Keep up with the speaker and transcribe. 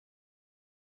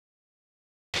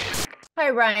Hi,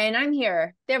 Ryan. I'm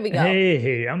here. There we go.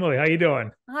 Hey, Emily, how you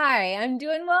doing? Hi, I'm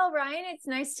doing well, Ryan. It's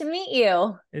nice to meet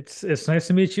you. It's nice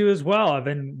to meet you as well. I've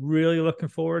been really looking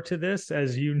forward to this,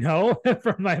 as you know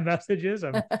from my messages.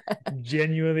 I'm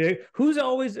genuinely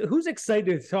who's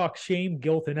excited to talk shame,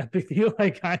 guilt, and empathy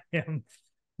like I am.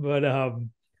 But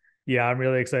yeah, I'm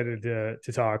really excited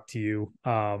to talk to you.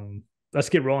 Let's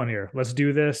get rolling here. Let's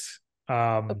do this.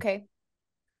 Um, Okay.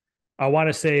 I want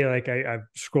to say like I've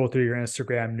scrolled through your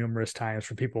Instagram numerous times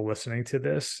for people listening to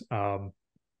this.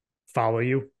 Follow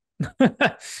you.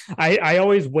 I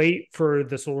always wait for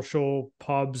the social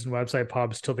pubs and website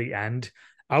pubs till the end.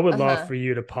 I would love Uh-huh. for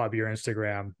you to pub your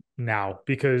Instagram now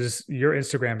because your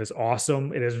Instagram is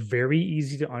awesome. It is very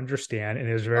easy to understand and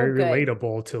is Oh, very good.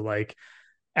 relatable to like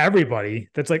everybody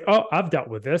that's like, oh, I've dealt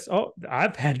with this. Oh,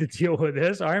 I've had to deal with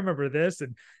this. I remember this.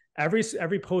 And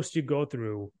every post you go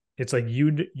through, it's like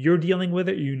you're dealing with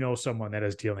it. You know someone that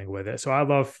is dealing with it. So I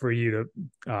love for you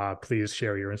to please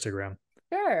share your Instagram.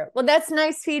 Sure. Well, that's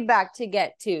nice feedback to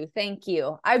get to. Thank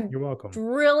you. I You're welcome.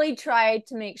 really tried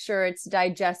to make sure it's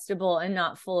digestible and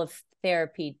not full of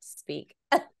therapy speak.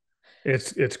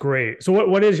 It's great. So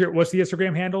what's the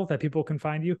Instagram handle that people can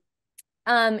find you?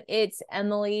 It's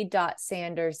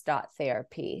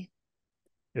emily.sanders.therapy.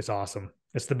 It's awesome.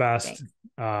 It's the best. Thanks.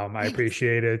 I Thanks.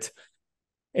 appreciate it.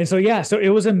 And so yeah, so it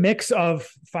was a mix of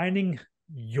finding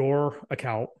your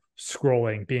account,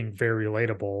 scrolling, being very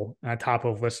relatable, on top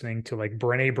of listening to like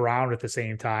Brene Brown at the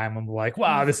same time. I'm like,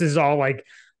 wow, this is all like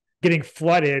getting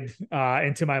flooded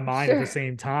into my mind at the Sure.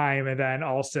 same time, and then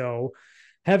also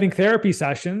having therapy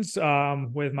sessions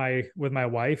with my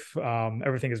wife.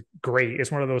 Everything is great.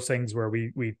 It's one of those things where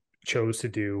we chose to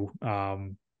do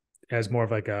as more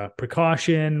of like a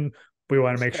precaution. We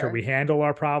want to make sure Sure. we handle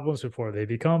our problems before they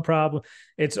become problems.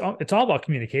 It's all about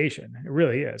communication. It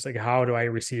really is. Like, how do I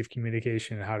receive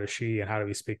communication, and how does she, and how do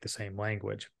we speak the same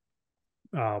language?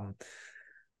 Um,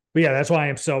 but yeah, that's why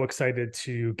I'm so excited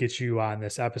to get you on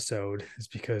this episode, is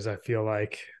because I feel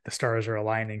like the stars are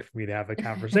aligning for me to have a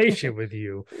conversation with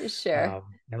you. Sure.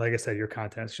 And like I said, your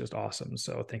content is just awesome.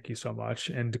 So thank you so much.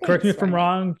 And correct me Thanks, if I'm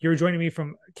Ryan. wrong, you're joining me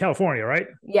from California, right?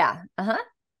 Yeah. Uh-huh.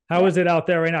 How is Yep. it out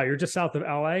there right now? You're just south of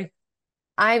LA.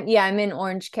 I'm in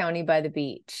Orange County by the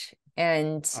beach.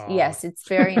 And Oh, yes, it's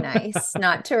very nice.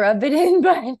 Not to rub it in,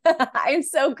 but I'm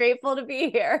so grateful to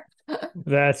be here.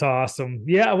 that's awesome.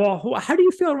 Yeah. Well, how do you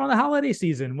feel around the holiday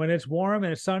season when it's warm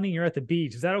and it's sunny and you're at the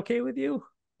beach? Is that okay with you?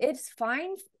 It's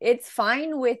fine. It's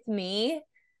fine with me.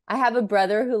 I have a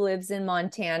brother who lives in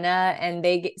Montana and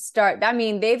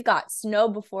they've got snow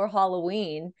before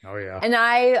Halloween. Oh, yeah. And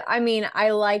I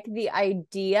like the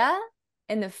idea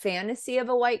and the fantasy of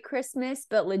a white Christmas,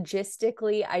 but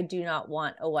logistically, I do not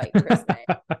want a white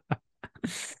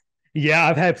Christmas. Yeah,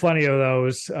 I've had plenty of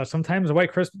those. Sometimes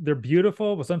white Christmas, they're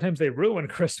beautiful, but sometimes they ruin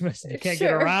Christmas and you can't get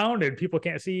Sure. around and people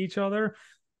can't see each other.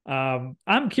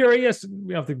 I'm curious.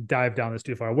 We don't have to dive down this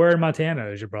too far. Where in Montana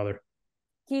is your brother?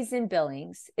 He's in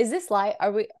Billings. Is this live? Is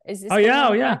Oh this going yeah, on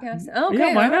oh the yeah, podcast? yeah.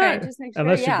 Okay, Why all right. not? Just make sure.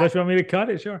 Unless Yeah, you want me to cut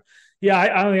it, sure. Yeah,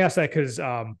 I only asked that because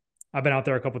I've been out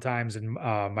there a couple times, and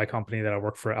my company that I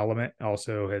work for, Element,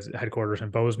 also has headquarters in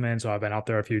Bozeman. So I've been out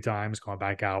there a few times, going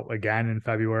back out again in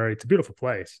February. It's a beautiful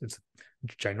place. It's a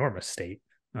ginormous state.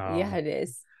 yeah, Um, it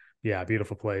is. yeah,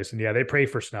 beautiful place, and yeah, they pray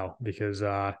for snow because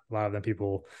a lot of the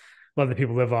people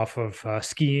live off of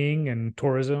skiing and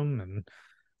tourism,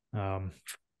 and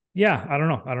yeah, I don't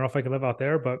know if I could live out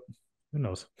there, but who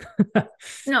knows?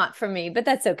 Not for me, but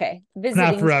that's okay. Not for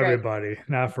Visiting's great. everybody,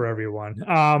 not for everyone.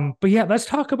 But yeah, let's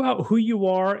talk about who you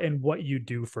are and what you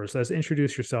do first. Let's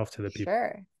introduce yourself to the people.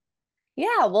 Sure.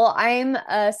 Yeah, well, I'm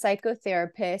a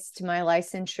psychotherapist. My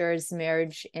licensure is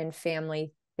marriage and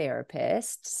family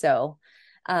therapist.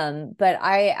 But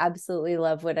I absolutely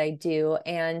love what I do,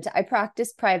 and I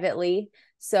practice privately.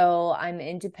 So I'm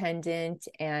independent,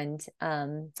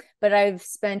 but I've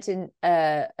spent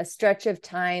a stretch of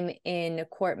time in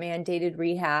court mandated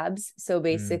rehabs. So Mm,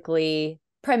 basically,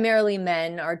 primarily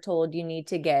men are told you need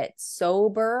to get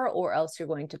sober or else you're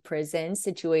going to prison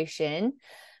situation.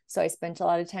 So I spent a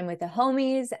lot of time with the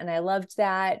homies and I loved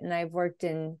that. And I've worked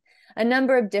in a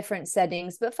number of different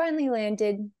settings, but finally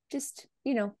landed just,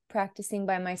 practicing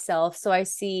by myself. So I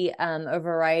see a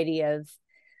variety of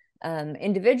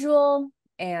individual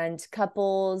and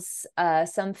couples,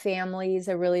 some families.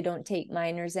 I really don't take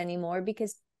minors anymore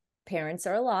because parents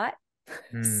are a lot.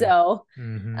 mm, So,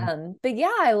 mm-hmm. but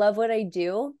yeah, I love what I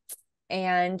do.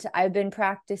 And I've been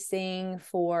practicing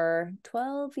for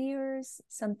 12 years,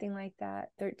 something like that,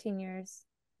 13 years.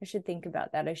 I should think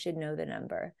about that. I should know the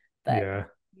number. But Yeah,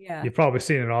 yeah, you've probably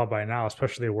seen it all by now,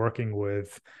 especially working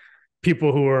with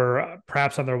people who are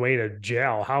perhaps on their way to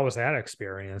jail. How was that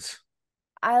experience?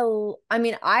 I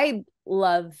mean, I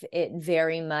love it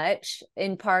very much.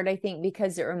 In part, I think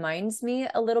because it reminds me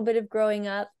a little bit of growing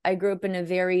up. I grew up in a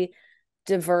very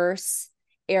diverse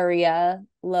area,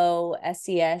 low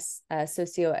SES,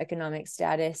 socioeconomic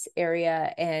status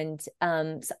area. And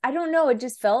so I don't know, it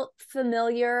just felt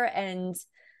familiar. And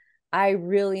I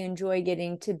really enjoy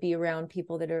getting to be around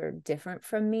people that are different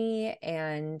from me.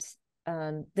 And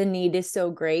the need is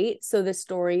so great. So the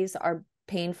stories are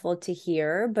painful to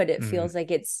hear, but it Mm, feels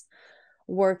like it's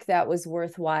work that was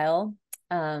worthwhile.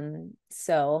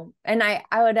 So, and I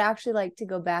would actually like to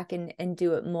go back and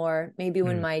do it more, maybe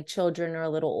when mm. my children are a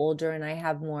little older and I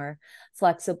have more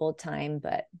flexible time.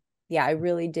 But yeah, I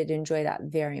really did enjoy that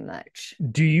very much.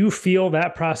 Do you feel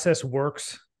that process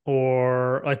works,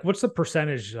 or like what's the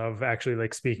percentage of actually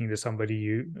like speaking to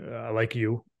somebody like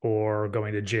you or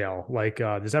going to jail? Like,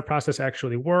 does that process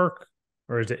actually work,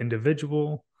 or is it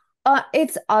individual?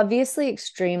 It's obviously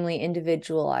extremely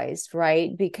individualized,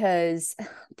 right? Because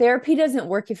therapy doesn't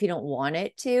work if you don't want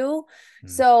it to. Mm,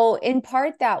 So, in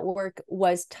part, that work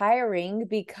was tiring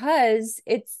because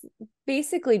it's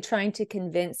basically trying to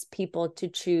convince people to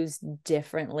choose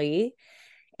differently.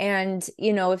 And,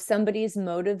 if somebody's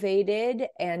motivated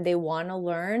and they want to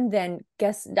learn, then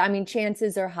I mean,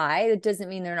 chances are high. It doesn't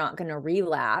mean they're not going to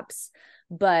relapse.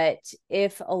 But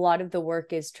if a lot of the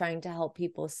work is trying to help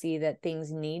people see that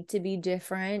things need to be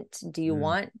different, do you mm,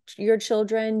 want your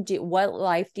children? What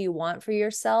life do you want for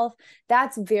yourself?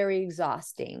 That's very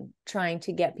exhausting, trying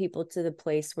to get people to the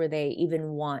place where they even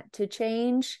want to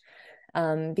change.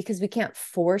 Because we can't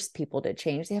force people to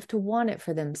change. They have to want it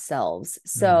for themselves. mhm.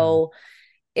 So,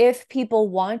 if people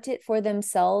want it for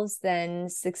themselves, then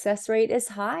success rate is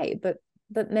high, but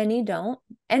many don't.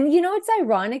 And it's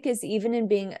ironic is even in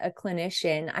being a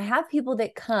clinician, I have people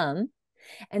that come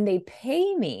and they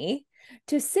pay me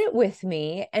to sit with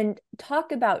me and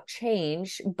talk about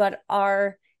change, but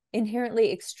are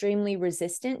inherently extremely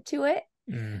resistant to it.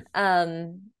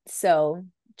 Mm. So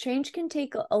change can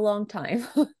take a long time.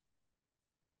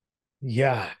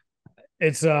 Yeah,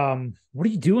 it's what do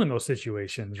you do in those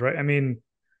situations, right? I mean,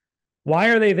 why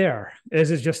are they there?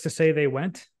 Is it just to say they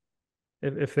went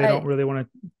if they I, don't really want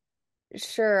to?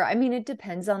 Sure. I mean, it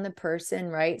depends on the person,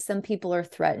 right? Some people are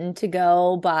threatened to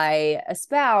go by a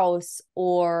spouse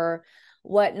or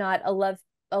whatnot. A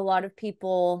lot of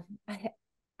people,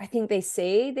 I think they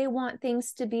say they want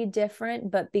things to be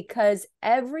different, but because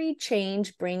every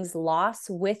change brings loss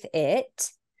with it,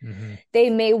 Mm-hmm.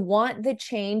 they may want the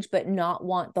change, but not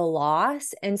want the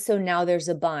loss. And so now there's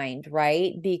a bind,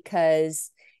 right?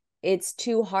 Because it's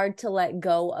too hard to let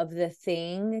go of the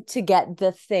thing to get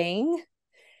the thing.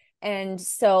 And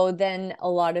so then a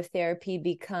lot of therapy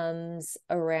becomes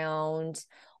around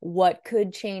what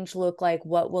could change look like?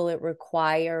 What will it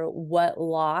require? What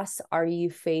loss are you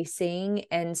facing?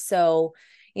 And so,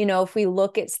 if we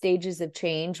look at stages of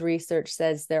change, research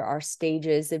says there are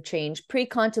stages of change.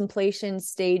 Pre-contemplation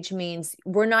stage means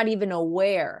we're not even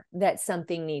aware that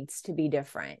something needs to be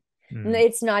different. Mm.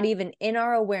 It's not even in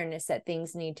our awareness that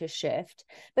things need to shift.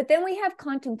 But then we have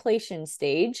contemplation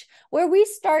stage, where we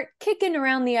start kicking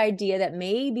around the idea that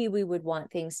maybe we would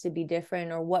want things to be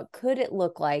different, or what could it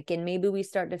look like, and maybe we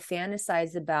start to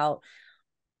fantasize about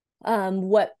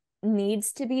what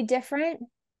needs to be different.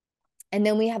 And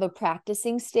then we have a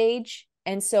practicing stage,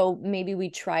 and so maybe we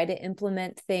try to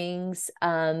implement things,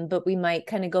 but we might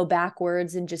kind of go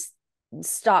backwards and just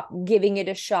stop giving it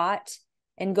a shot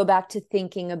and go back to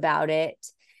thinking about it.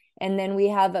 And then we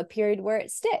have a period where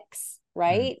it sticks, Mm.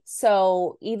 right?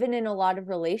 So even in a lot of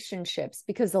relationships,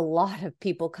 because a lot of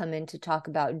people come in to talk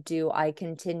about, do I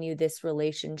continue this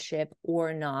relationship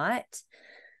or not?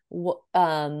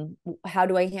 How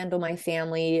do I handle my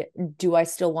family? Do I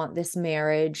still want this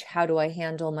marriage? How do I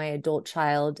handle my adult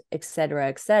child, et cetera,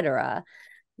 et cetera?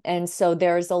 And so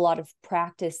there's a lot of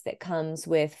practice that comes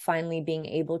with finally being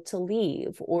able to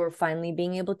leave or finally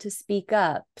being able to speak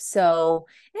up. So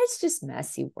it's just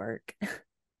messy work.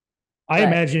 I But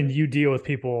imagine you deal with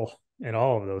people in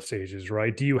all of those stages,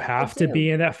 right? Do you I have to do.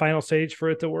 be in that final stage for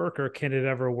it to work, or can it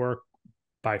ever work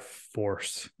by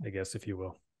force, I guess, if you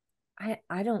will?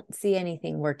 I don't see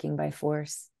anything working by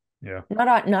force. Yeah.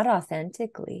 Not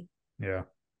authentically. Yeah.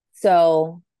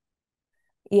 So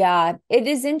yeah, it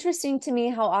is interesting to me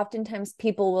how oftentimes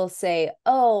people will say,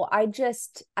 "Oh, I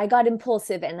got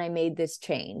impulsive and I made this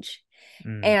change."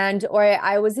 Mm. Or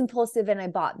I was impulsive and I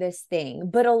bought this thing.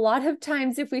 But a lot of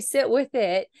times, if we sit with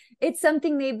it, it's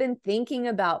something they've been thinking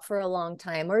about for a long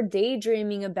time, or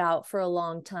daydreaming about for a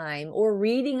long time, or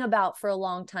reading about for a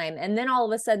long time. And then all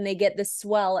of a sudden they get this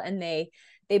swell and they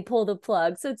they pull the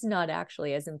plug. So it's not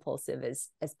actually as impulsive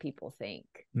as people think.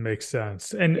 Makes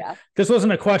sense. And Yeah. this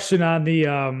wasn't a question on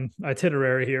the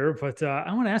itinerary here, but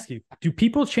I want to ask you, do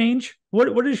people change?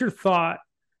 What is your thought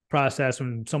process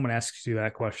when someone asks you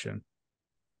that question?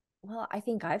 Well, I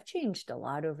think I've changed a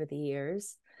lot over the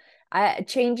years.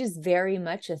 Change is very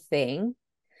much a thing.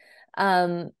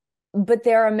 But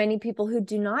there are many people who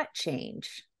do not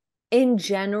change. In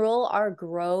general, our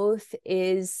growth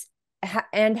is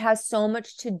and has so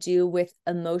much to do with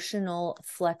emotional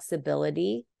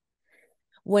flexibility.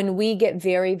 When we get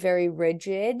very, very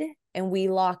rigid and we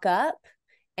lock up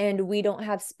and we don't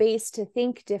have space to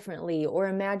think differently or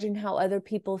imagine how other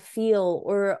people feel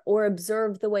or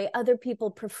observe the way other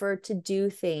people prefer to do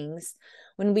things,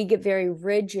 when we get very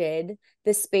rigid,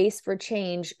 the space for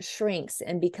change shrinks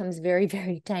and becomes very,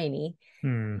 very tiny.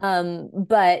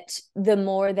 But the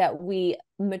more that we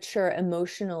mature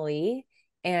emotionally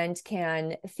and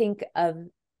can think of,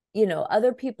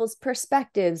 other people's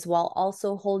perspectives while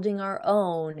also holding our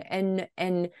own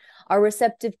and are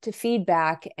receptive to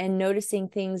feedback and noticing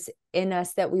things in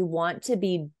us that we want to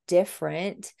be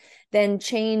different, then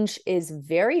change is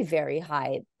very, very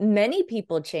high. Many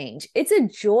people change. It's a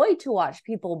joy to watch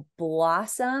people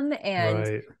blossom, and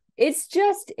Right. it's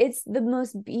the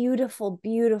most beautiful,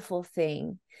 beautiful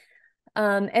thing.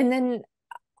 And then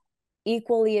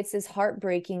equally, it's as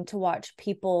heartbreaking to watch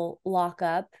people lock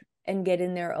up and get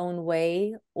in their own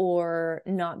way or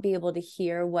not be able to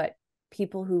hear what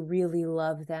people who really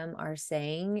love them are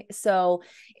saying. So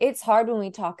it's hard when we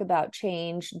talk about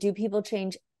change. Do people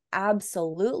change?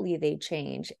 Absolutely, they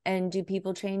change. And do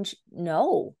people change?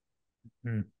 No.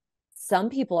 Some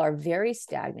people are very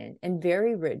stagnant and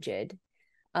very rigid.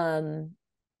 And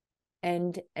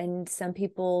some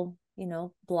people,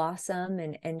 blossom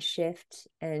and shift.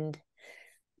 And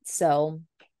so,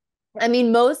 I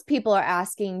mean, most people are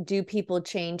asking, do people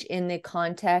change in the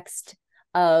context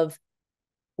of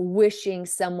wishing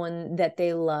someone that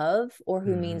they love or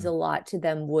who means a lot to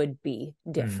them would be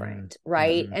different,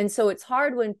 right? And so it's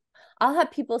hard when I'll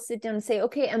have people sit down and say,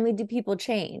 okay, Emily, do people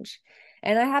change?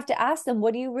 And I have to ask them,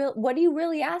 what are you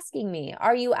really asking me?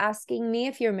 Are you asking me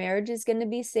if your marriage is going to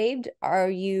be saved? Are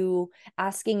you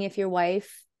asking if your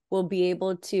wife will be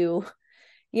able to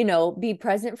be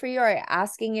present for you? Or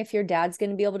asking if your dad's going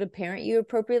to be able to parent you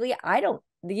appropriately? I don't,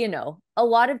 a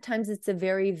lot of times it's a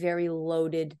very, very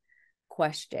loaded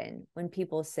question when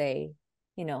people say,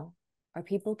 are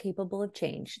people capable of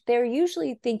change? They're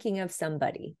usually thinking of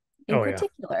somebody in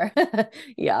particular.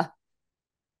 Yeah.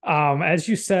 As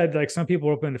you said, like some people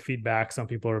are open to feedback, some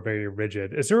people are very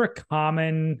rigid. Is there a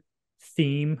common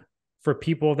theme for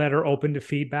people that are open to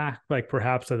feedback, like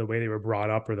perhaps the way they were brought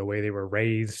up or the way they were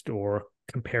raised, or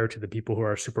compared to the people who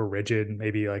are super rigid,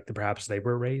 maybe like perhaps they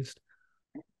were raised?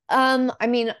 I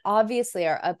mean, obviously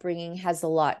our upbringing has a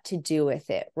lot to do with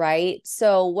it, right?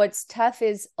 So what's tough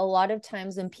is a lot of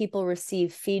times when people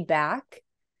receive feedback,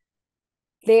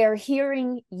 they are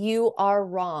hearing you are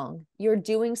wrong. You're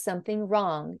doing something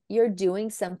wrong. You're doing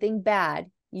something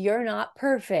bad. You're not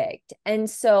perfect. And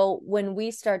so when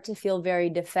we start to feel very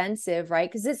defensive, right?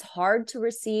 Because it's hard to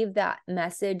receive that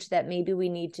message that maybe we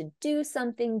need to do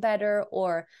something better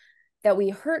or that we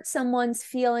hurt someone's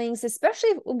feelings, especially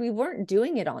if we weren't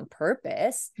doing it on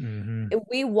purpose.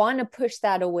 We want to push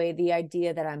that away, the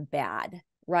idea that I'm bad,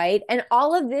 right? And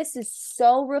all of this is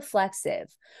so reflexive,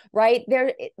 right?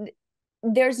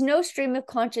 There's no stream of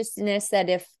consciousness that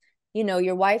if,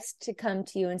 your wife's to come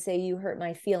to you and say, you hurt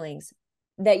my feelings,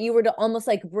 that you were to almost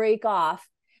like break off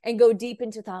and go deep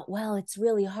into thought, well, it's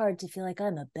really hard to feel like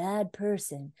I'm a bad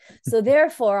person. So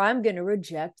therefore, I'm going to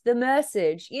reject the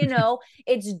message.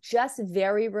 It's just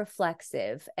very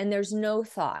reflexive and there's no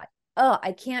thought. Oh,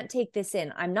 I can't take this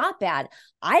in. I'm not bad.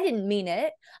 I didn't mean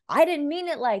it. I didn't mean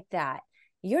it like that.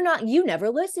 You never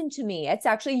listened to me. It's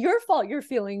actually your fault. Your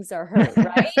feelings are hurt,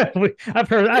 right?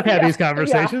 I've had these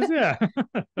conversations. Yeah.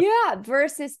 Yeah.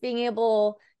 Versus being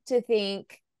able to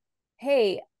think,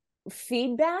 hey,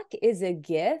 feedback is a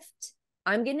gift.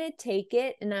 I'm going to take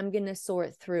it and I'm going to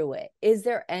sort through it. Is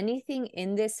there anything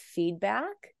in this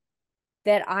feedback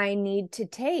that I need to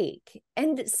take?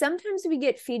 And sometimes we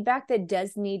get feedback that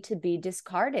does need to be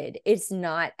discarded. It's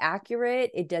not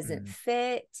accurate. It doesn't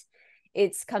fit.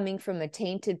 It's coming from a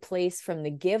tainted place from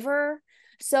the giver.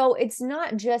 So it's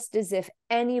not just as if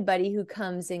anybody who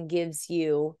comes and gives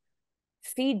you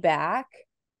feedback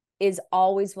is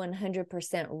always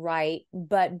 100% right,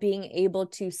 but being able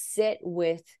to sit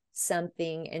with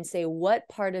something and say, what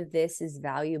part of this is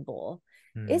valuable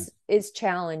is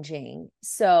challenging.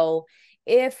 So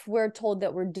if we're told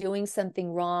that we're doing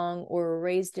something wrong or we're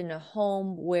raised in a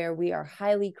home where we are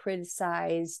highly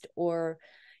criticized or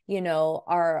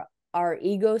our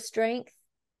ego strength,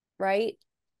 right?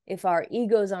 If our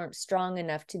egos aren't strong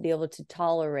enough to be able to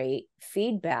tolerate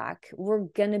feedback, we're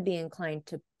going to be inclined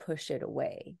to push it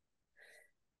away.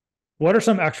 What are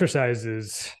some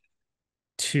exercises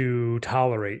to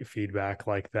tolerate feedback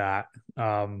like that?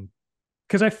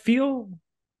 Because I feel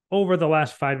over the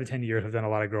last 5 to 10 years, I've done a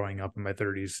lot of growing up in my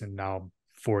 30s and now I'm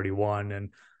 41. And,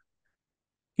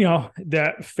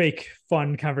 that fake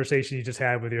fun conversation you just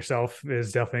had with yourself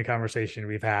is definitely a conversation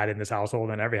we've had in this household,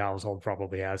 and every household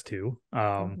probably has too.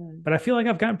 Mm-hmm. But I feel like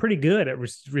I've gotten pretty good at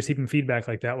receiving feedback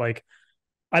like that. Like,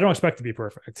 I don't expect to be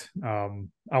perfect.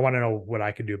 I want to know what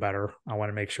I can do better. I want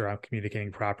to make sure I'm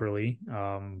communicating properly.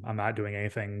 I'm not doing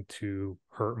anything to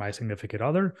hurt my significant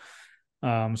other.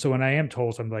 So when I am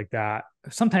told something like that,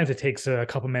 sometimes it takes a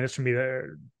couple minutes for me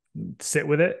to sit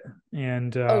with it.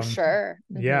 And Oh, sure.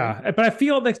 Mm-hmm. yeah, but I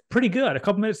feel that's pretty good. A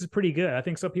couple minutes is pretty good. I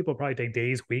think some people probably take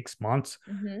days, weeks, months,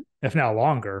 Mm-hmm. if not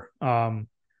longer.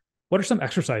 What are some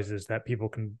exercises that people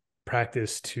can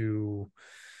practice to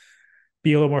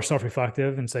be a little more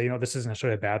self-reflective and say, this isn't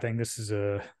necessarily a bad thing. This is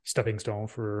a stepping stone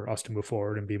for us to move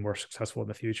forward and be more successful in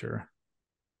the future?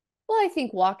 Well, I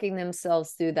think walking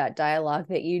themselves through that dialogue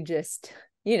that you just,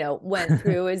 went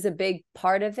through is a big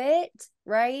part of it,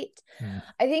 right?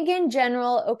 I think in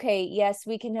general, okay, yes,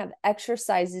 we can have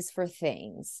exercises for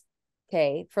things,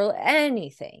 okay, for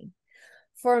anything.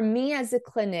 For me as a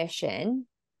clinician,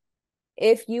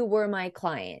 if you were my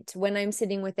client, when I'm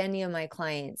sitting with any of my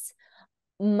clients,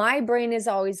 my brain is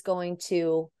always going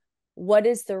to, what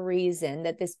is the reason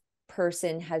that this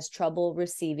person has trouble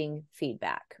receiving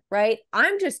feedback, right?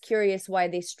 I'm just curious why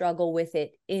they struggle with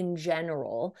it in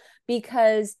general,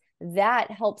 because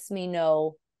that helps me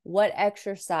know what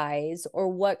exercise or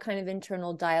what kind of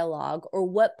internal dialogue or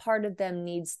what part of them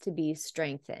needs to be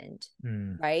strengthened,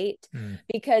 right?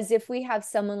 Because if we have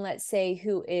someone, let's say,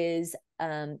 who is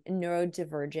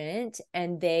neurodivergent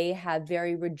and they have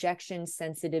very rejection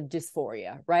sensitive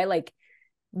dysphoria, right? Like,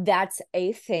 that's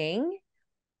a thing.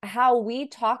 How we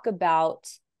talk about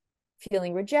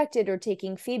feeling rejected or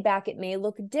taking feedback, it may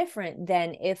look different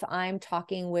than if I'm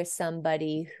talking with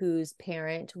somebody whose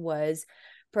parent was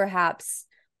perhaps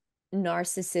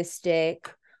narcissistic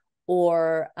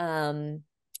or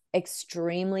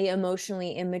extremely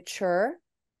emotionally immature,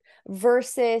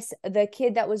 versus the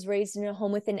kid that was raised in a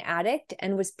home with an addict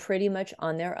and was pretty much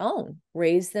on their own,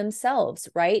 raised themselves,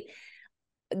 right?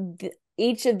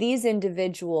 Each of these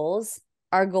individuals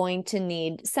are going to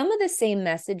need some of the same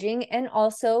messaging and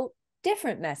also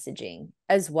different messaging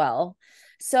as well.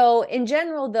 So in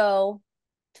general, though,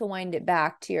 to wind it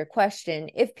back to your question,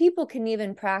 if people can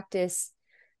even practice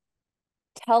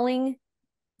telling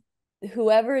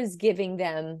whoever is giving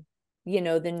them,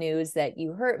 the news that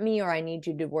you hurt me or I need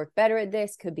you to work better at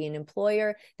this, could be an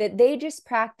employer, that they just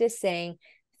practice saying,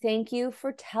 thank you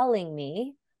for telling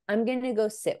me, I'm going to go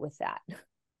sit with that.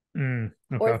 Okay.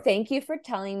 Or thank you for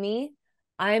telling me,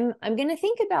 I'm going to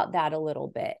think about that a little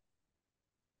bit.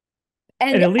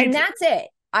 And that's it.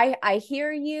 I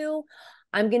hear you.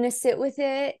 I'm going to sit with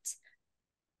it.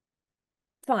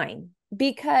 Fine.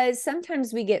 Because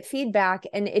sometimes we get feedback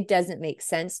and it doesn't make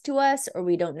sense to us, or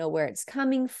we don't know where it's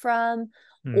coming from,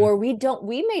 or we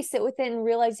may sit with it and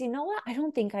realize, what, I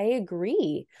don't think I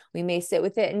agree. We may sit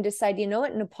with it and decide,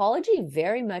 an apology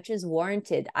very much is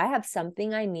warranted. I have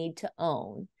something I need to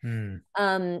own.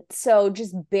 So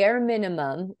just bare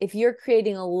minimum, if you're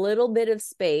creating a little bit of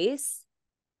space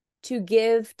to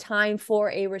give time for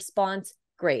a response,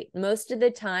 great. Most of the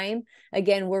time,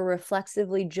 again, we're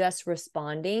reflexively just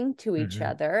responding to each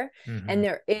other, and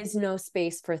there is no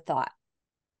space for thought.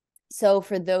 So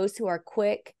for those who are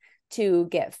quick to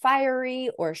get fiery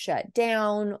or shut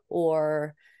down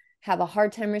or have a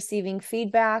hard time receiving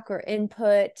feedback or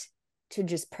input, to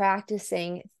just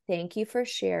practicing, thank you for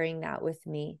sharing that with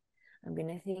me. I'm going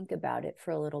to think about it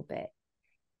for a little bit.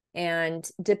 And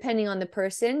depending on the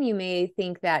person, you may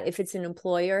think that if it's an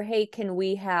employer, hey, can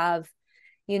we have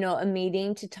a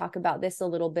meeting to talk about this a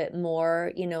little bit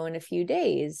more, in a few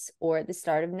days or at the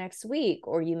start of next week.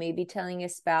 Or you may be telling a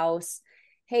spouse,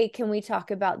 hey, can we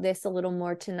talk about this a little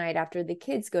more tonight after the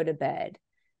kids go to bed?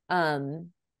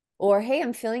 Or, hey,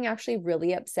 I'm feeling actually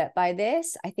really upset by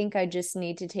this. I think I just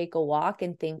need to take a walk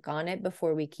and think on it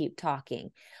before we keep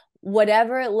talking.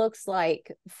 Whatever it looks like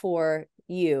for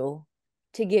you,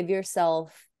 to give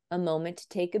yourself a moment to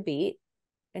take a beat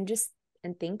and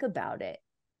think about it.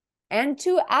 And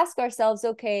to ask ourselves,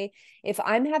 okay, if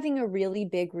I'm having a really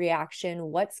big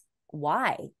reaction,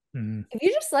 why? If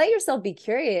you just let yourself be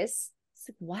curious, it's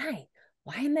like, why?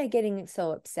 Why am I getting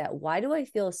so upset? Why do I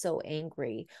feel so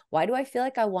angry? Why do I feel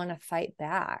like I want to fight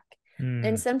back?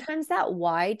 And Mm. sometimes that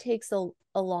why takes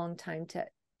a long time to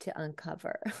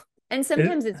uncover. And Is,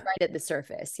 sometimes it's right at the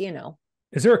surface, you know.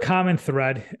 is there a common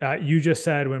thread? You just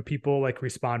said when people like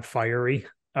respond fiery. Is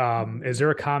Mhm.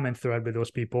 there a common thread with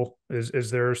those people?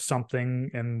 Is there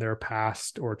something in their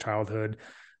past or childhood,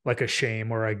 like a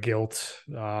shame or a guilt,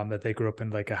 that they grew up in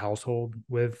like a household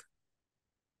with?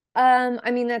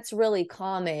 I mean, that's really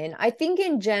common. I think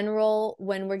in general,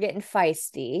 when we're getting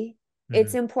feisty,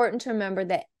 it's Mhm. important to remember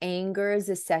that anger is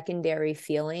a secondary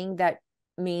feeling. That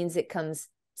means it comes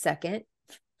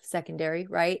secondary,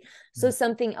 right? So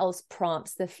something else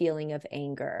prompts the feeling of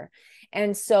anger.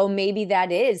 And so maybe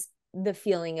that is the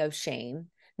feeling of shame.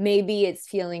 Maybe it's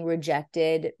feeling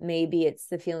rejected. Maybe it's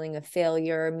the feeling of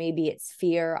failure. Maybe it's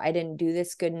fear. I didn't do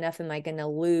this good enough. Am I going to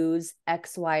lose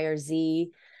X, Y, or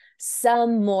Z?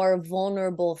 Some more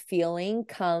vulnerable feeling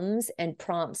comes and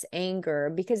prompts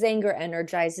anger because anger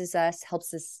energizes us,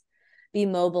 helps us be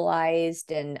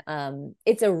mobilized, and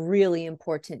it's a really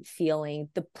important feeling.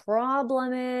 The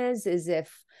problem is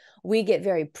if we get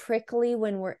very prickly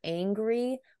when we're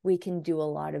angry, we can do a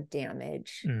lot of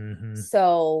damage. Mm-hmm.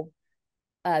 So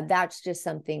that's just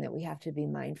something that we have to be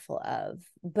mindful of.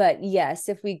 But yes,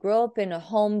 if we grow up in a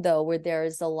home, though, where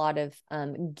there's a lot of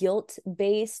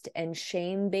guilt-based and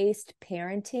shame-based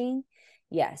parenting,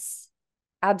 yes,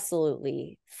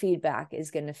 absolutely, feedback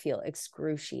is going to feel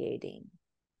excruciating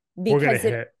We're gonna because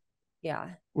hit yeah.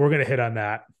 we're gonna hit on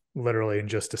that literally in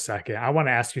just a second. I want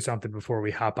to ask you something before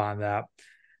we hop on that.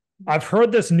 I've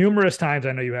heard this numerous times.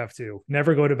 I know you have too.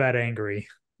 Never go to bed angry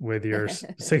with yours.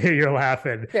 So you're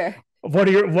laughing. Sure. What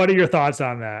are your thoughts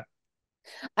on that?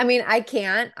 I mean, I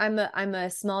can't. I'm a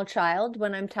small child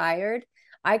when I'm tired.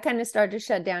 I kind of start to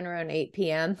shut down around 8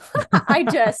 p.m. I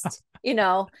just,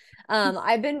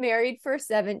 I've been married for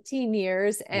 17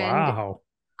 years and Wow.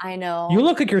 I You know.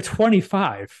 look like you're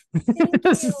 25. Thank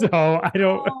you. So I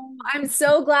don't. Oh, I'm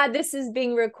so glad this is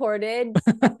being recorded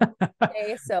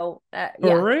today. So, For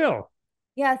yeah. real.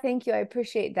 Yeah, thank you. I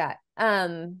appreciate that.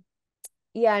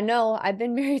 Yeah, no, I've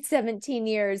been married 17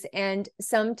 years, and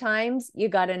sometimes you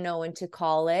got to know when to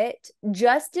call it.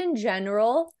 Just in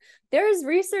general, there is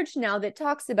research now that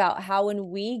talks about how when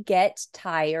we get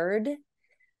tired,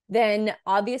 then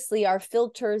obviously our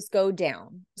filters go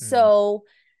down. Mm, So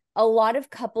a lot of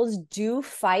couples do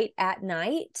fight at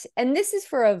night, and this is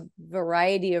for a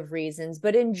variety of reasons,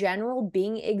 but in general,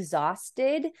 being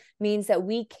exhausted means that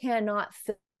we cannot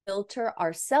filter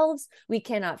ourselves, we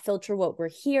cannot filter what we're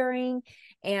hearing,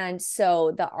 and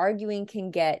so the arguing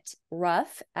can get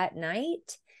rough at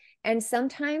night, and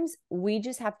sometimes we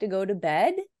just have to go to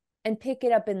bed and pick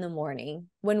it up in the morning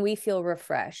when we feel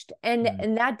refreshed, and mm,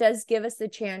 and that does give us the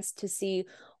chance to see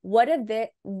what of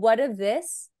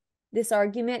this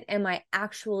argument am I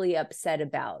actually upset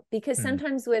about? Because mm,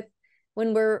 sometimes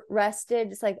when we're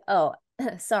rested, it's like, oh,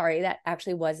 sorry, that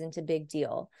actually wasn't a big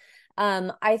deal.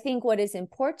 I think what is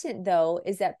important, though,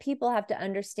 is that people have to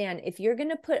understand if you're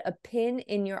going to put a pin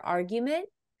in your argument,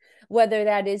 whether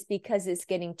that is because it's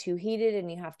getting too heated and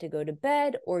you have to go to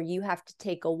bed, or you have to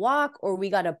take a walk, or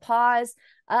we got to pause.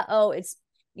 It's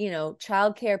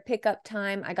childcare pickup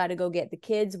time. I got to go get the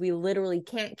kids. We literally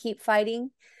can't keep fighting.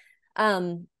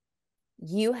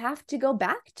 You have to go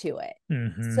back to it.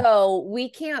 mm-hmm. So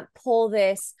we can't pull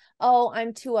this, oh,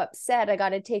 I'm too upset, I got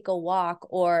to take a walk,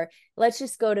 or let's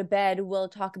just go to bed, we'll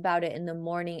talk about it in the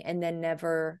morning, and then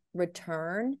never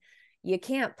return. You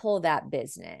can't pull that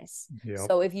business. Yep.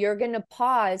 So if you're going to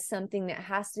pause something that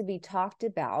has to be talked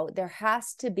about, there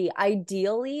has to be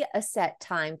ideally a set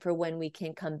time for when we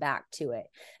can come back to it,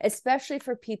 especially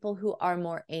for people who are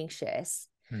more anxious.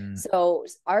 Mm. So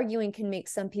arguing can make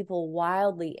some people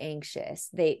wildly anxious.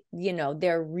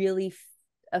 They're really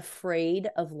afraid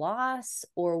of loss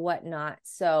or whatnot.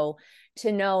 So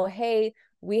to know, hey,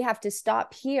 we have to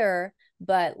stop here,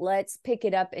 but let's pick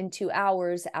it up in 2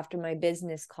 hours after my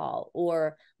business call,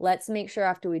 or let's make sure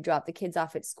after we drop the kids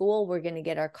off at school, we're going to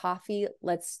get our coffee.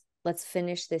 Let's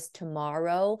finish this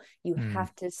tomorrow. You Mm.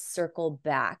 have to circle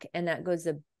back. And that goes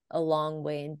a long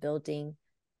way in building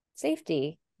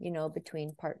safety,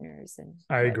 between partners and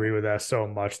I agree whatnot. with that so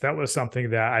much. That was something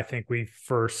that I think when we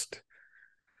first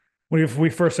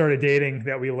started dating,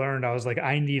 that we learned. I was like,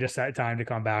 I need a set time to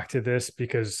come back to this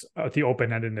because the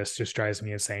open-endedness just drives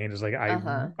me insane. It's like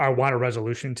Uh-huh. I want a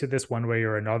resolution to this one way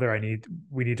or another.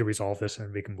 We need to resolve this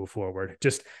and we can move forward.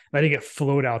 Just letting it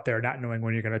float out there, not knowing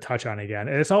when you're going to touch on again.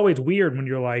 And it's always weird when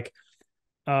you're like,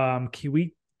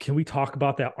 can we talk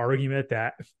about that argument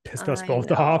that pissed us I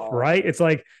both off? know. Right? It's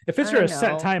like if it's for I a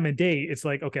set know. time and date, it's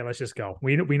like, okay, let's just go.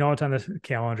 We know it's on the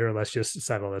calendar. Let's just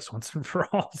settle this once and for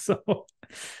all. So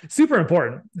super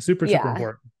important. Super Yeah.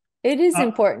 important. It is Uh,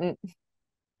 important.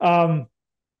 um,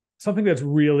 Something that's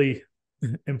really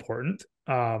important.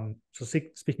 So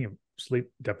speaking of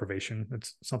sleep deprivation,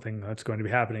 it's something that's going to be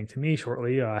happening to me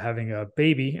shortly. Having a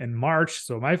baby in March,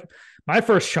 so my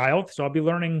first child. So I'll be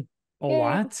learning a Yay.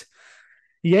 lot.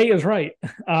 Yay is right.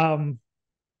 Um,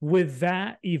 with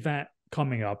that event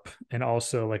coming up, and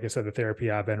also, like I said, the therapy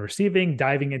I've been receiving,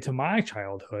 diving into my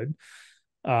childhood.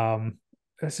 Um,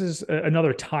 this is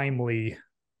another timely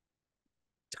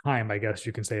time, I guess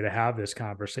you can say, to have this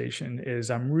conversation. Is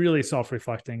I'm really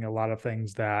self-reflecting a lot of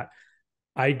things that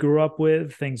I grew up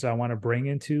with, things I want to bring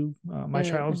into my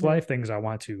child's Mm-hmm. life, things I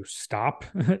want to stop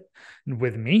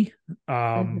with me.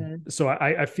 Mm-hmm. So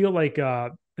I feel like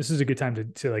this is a good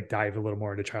time to like dive a little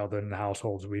more into childhood and the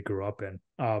households we grew up in.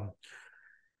 If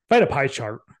I had a pie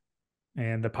chart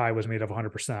and the pie was made of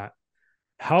 100%,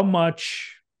 how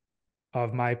much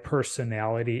of my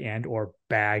personality and or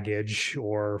baggage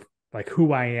or like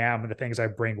who I am and the things I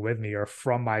bring with me are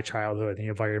from my childhood, the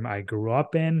environment I grew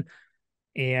up in?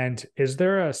 And is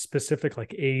there a specific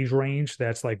like age range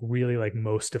that's like really like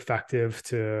most effective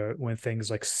to when things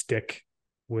like stick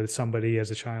with somebody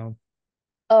as a child?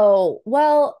 Oh,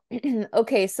 well,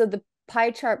 okay. So the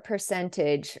pie chart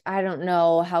percentage, I don't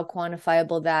know how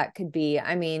quantifiable that could be.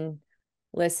 I mean,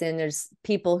 listen, there's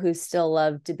people who still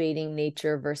love debating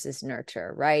nature versus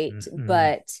nurture, right? Mm-hmm.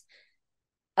 But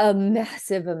a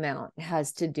massive amount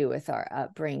has to do with our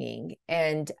upbringing,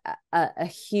 and a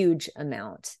huge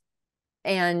amount.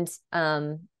 And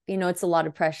it's a lot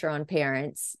of pressure on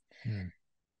parents,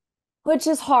 which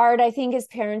is hard. I think as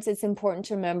parents, it's important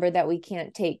to remember that we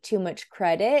can't take too much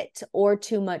credit or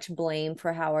too much blame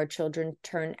for how our children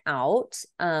turn out.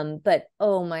 But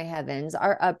oh my heavens,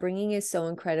 our upbringing is so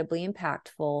incredibly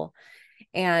impactful.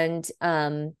 And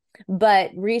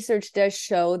but research does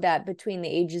show that between the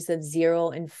ages of 0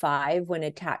 and 5, when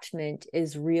attachment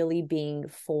is really being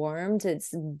formed,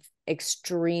 it's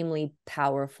extremely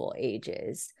powerful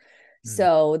ages. Mm-hmm.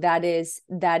 So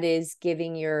that is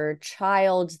giving your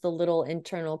child the little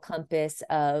internal compass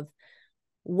of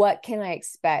what can I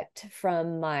expect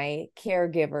from my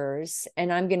caregivers,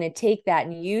 and I'm going to take that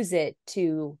and use it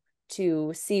to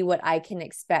see what I can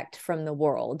expect from the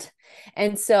world.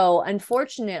 And so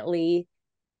unfortunately,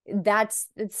 that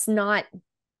is not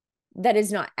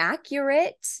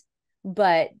accurate,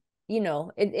 but in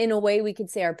a way we could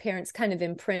say our parents kind of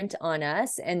imprint on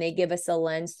us, and they give us a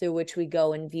lens through which we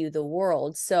go and view the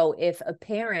world. So if a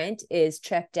parent is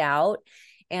checked out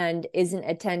and isn't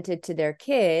attentive to their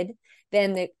kid,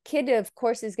 then the kid of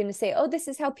course is going to say, oh, this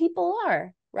is how people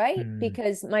are, right? Mm-hmm.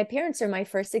 Because my parents are my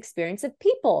first experience of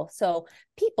people, so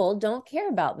people don't care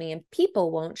about me and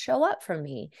people won't show up for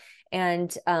me.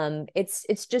 And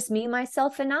it's just me,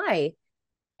 myself, and I.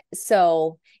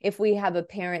 So if we have a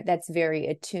parent that's very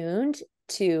attuned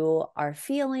to our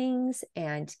feelings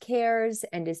and cares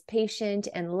and is patient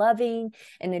and loving,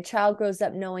 and a child grows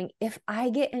up knowing, if I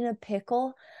get in a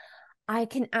pickle, I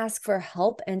can ask for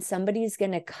help and somebody's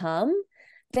going to come,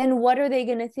 then what are they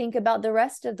going to think about the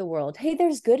rest of the world? Hey,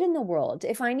 there's good in the world.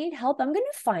 If I need help, I'm going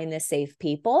to find the safe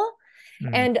people.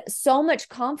 Mm-hmm. And so much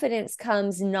confidence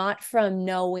comes not from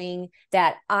knowing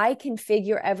that I can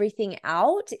figure everything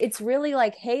out. It's really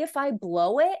like, hey, if I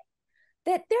blow it,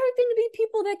 that there are going to be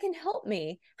people that can help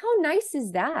me. How nice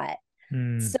is that?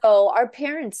 Mm-hmm. So our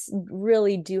parents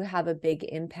really do have a big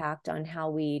impact on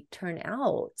how we turn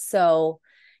out. So,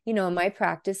 in my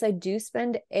practice, I do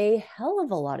spend a hell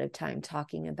of a lot of time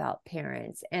talking about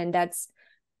parents, and that's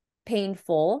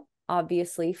painful,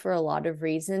 obviously, for a lot of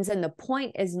reasons. And the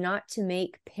point is not to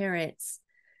make parents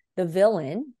the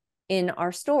villain in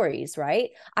our stories,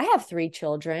 right? I have 3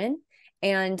 children,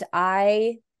 and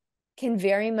I can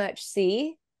very much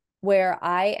see where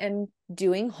I am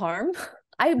doing harm.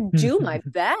 I do my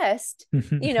best.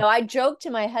 I joke to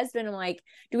my husband, I'm like,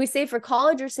 do we save for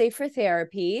college or save for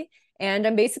therapy? And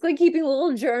I'm basically keeping a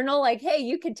little journal like, hey,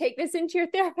 you could take this into your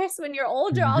therapist when you're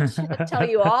older. I'll tell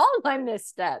you all my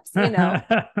missteps.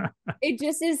 It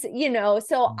just is,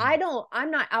 so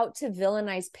I'm not out to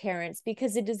villainize parents,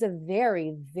 because it is a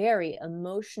very, very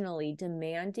emotionally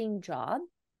demanding job.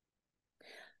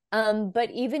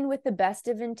 But even with the best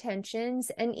of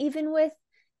intentions, and even with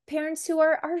parents who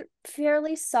are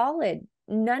fairly solid,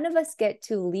 none of us get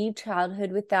to leave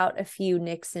childhood without a few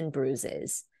nicks and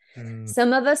bruises. Mm.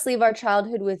 Some of us leave our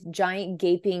childhood with giant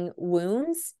gaping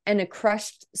wounds and a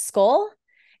crushed skull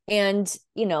and,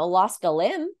 lost a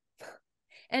limb.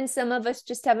 And some of us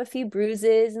just have a few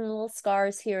bruises and little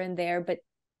scars here and there, but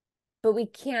we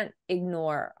can't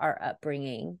ignore our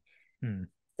upbringing. Mm.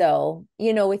 So,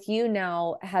 with you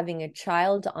now having a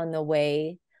child on the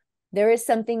way, there is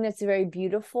something that's very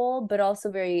beautiful, but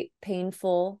also very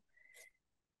painful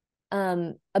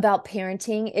about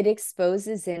parenting. It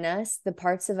exposes in us the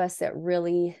parts of us that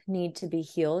really need to be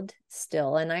healed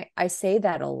still. And I say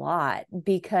that a lot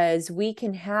because we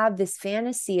can have this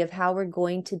fantasy of how we're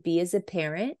going to be as a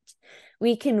parent.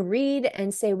 We can read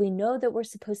and say, we know that we're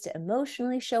supposed to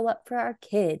emotionally show up for our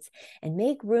kids and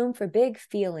make room for big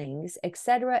feelings, et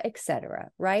cetera,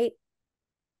 right?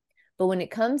 But when it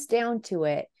comes down to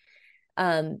it,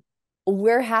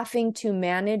 we're having to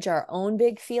manage our own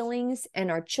big feelings and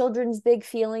our children's big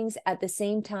feelings at the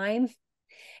same time.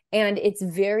 And it's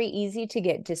very easy to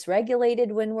get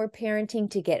dysregulated when we're parenting,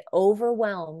 to get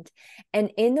overwhelmed.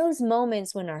 And in those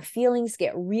moments when our feelings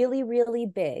get really, really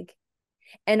big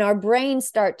and our brains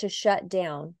start to shut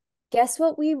down, guess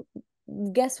what we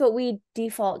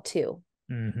default to?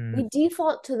 Mm-hmm. We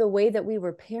default to the way that we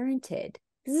were parented.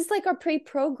 This is like our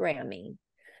pre-programming.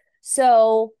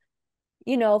 So,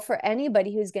 for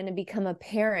anybody who's going to become a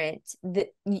parent, that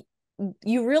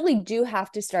you really do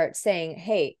have to start saying,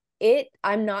 hey,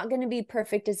 I'm not going to be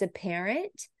perfect as a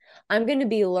parent. I'm going to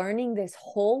be learning this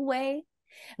whole way.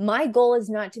 My goal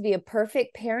is not to be a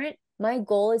perfect parent. My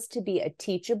goal is to be a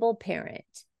teachable parent.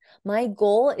 My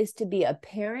goal is to be a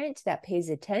parent that pays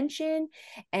attention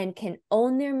and can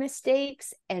own their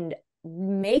mistakes and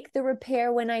make the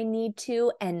repair when I need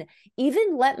to, and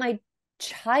even let my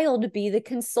child be the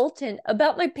consultant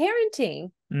about my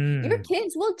parenting. Your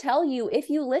kids will tell you,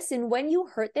 if you listen, when you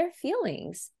hurt their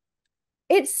feelings.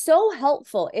 It's so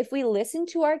helpful. If we listen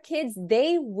to our kids,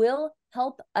 they will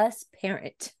help us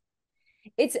parent.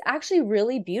 It's actually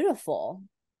really beautiful.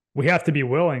 We have to be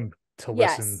willing to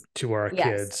listen Yes. to our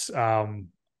Yes. kids.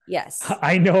 Yes.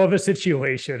 I know of a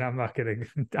situation, I'm not going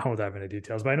to, I won't dive into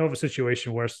details, but I know of a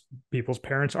situation where people's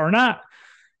parents are not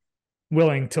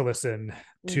willing to listen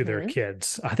to their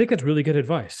kids. I think that's really good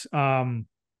advice.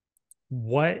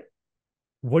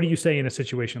 What do you say in a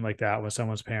situation like that when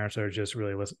someone's parents are just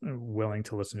really willing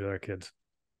to listen to their kids?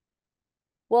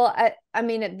 Well, I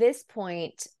mean, at this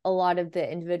point, a lot of the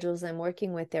individuals I'm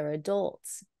working with, they're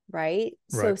adults, right?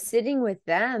 So Right. sitting with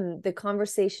them, the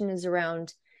conversation is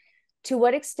around, to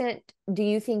what extent do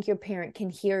you think your parent can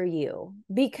hear you?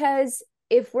 Because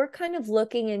if we're kind of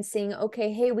looking and saying,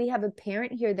 okay, hey, we have a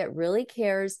parent here that really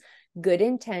cares, good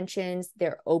intentions,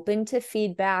 they're open to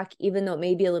feedback, even though it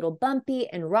may be a little bumpy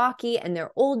and rocky and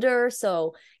they're older.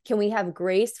 So can we have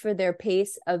grace for their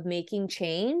pace of making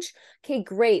change? Okay,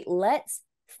 great. Let's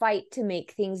fight to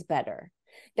make things better.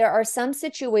 There are some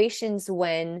situations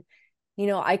when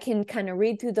I can kind of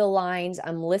read through the lines.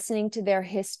 I'm listening to their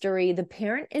history. The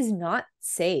parent is not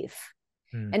safe.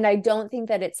 And I don't think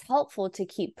that it's helpful to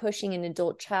keep pushing an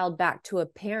adult child back to a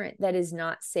parent that is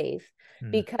not safe,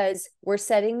 because we're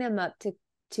setting them up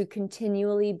to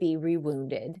continually be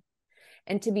rewounded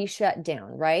and to be shut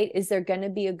down, right? Is there going to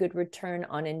be a good return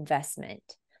on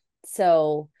investment?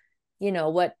 So,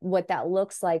 what that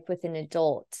looks like with an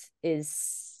adult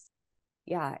is,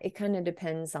 yeah, it kind of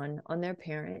depends on their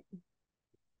parent.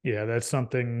 Yeah, that's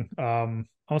something, I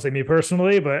won't say me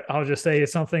personally, but I'll just say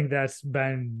it's something that's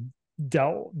been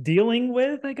dealing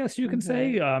with, I guess you can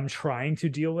say, trying to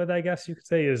deal with, I guess you could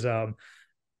say, is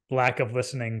lack of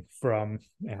listening from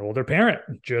an older parent.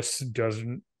 Just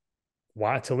doesn't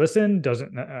want to listen,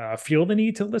 doesn't feel the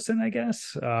need to listen, I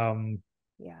guess.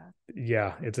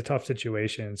 Yeah, it's a tough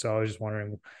situation. So I was just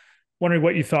wondering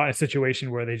what you thought in a situation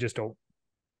where they just don't.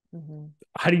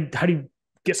 How do you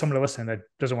get someone to listen that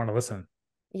doesn't want to listen?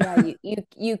 Yeah,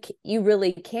 you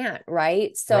really can't,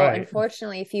 right? So Right.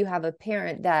 unfortunately, if you have a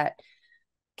parent that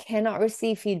cannot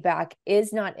receive feedback,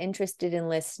 is not interested in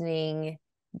listening,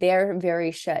 they're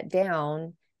very shut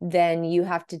down, then you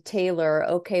have to tailor,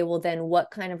 okay, well then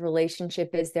what kind of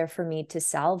relationship is there for me to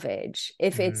salvage?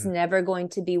 If it's never going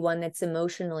to be one that's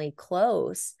emotionally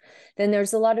close, then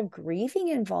there's a lot of grieving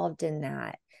involved in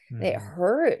that. It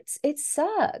hurts. It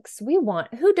sucks.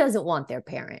 Who doesn't want their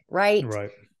parent, right?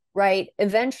 Right.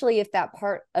 Eventually, if that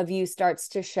part of you starts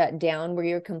to shut down where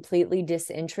you're completely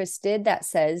disinterested, that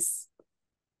says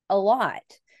a lot.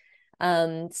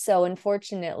 So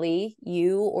unfortunately,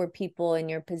 you or people in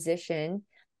your position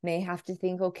may have to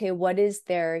think, okay, what is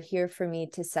there here for me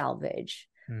to salvage?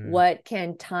 What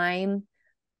can time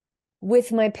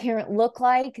with my parent look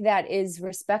like that is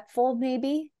respectful,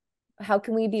 maybe? How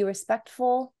can we be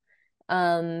respectful?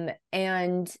 And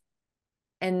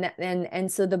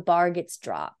so the bar gets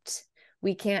dropped.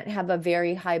 We can't have a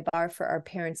very high bar for our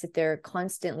parents if they're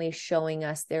constantly showing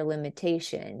us their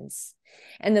limitations.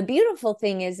 And the beautiful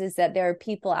thing is that there are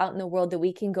people out in the world that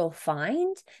we can go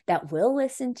find that will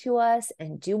listen to us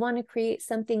and do want to create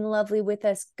something lovely with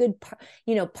us, good,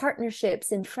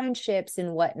 partnerships and friendships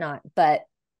and whatnot. But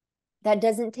that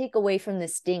doesn't take away from the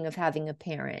sting of having a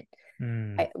parent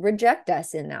reject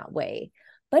us in that way.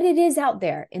 But it is out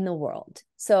there in the world.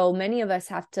 So many of us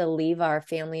have to leave our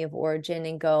family of origin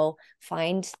and go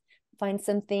find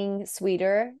something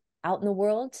sweeter out in the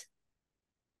world.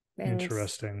 And,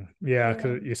 interesting. Yeah,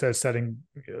 because you said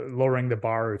lowering the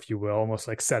bar, if you will, almost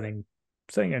like setting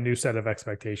a new set of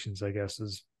expectations, I guess,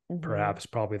 is perhaps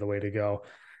probably the way to go.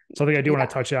 Something I do want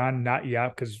to touch on, not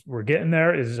yet, because we're getting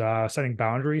there, is setting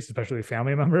boundaries, especially with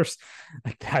family members.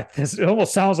 Like that, it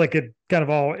almost sounds like it kind of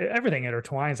everything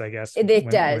intertwines, I guess.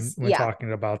 It does. When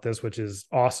talking about this, which is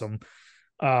awesome.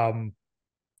 I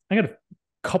got a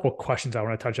couple questions I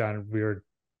want to touch on. We were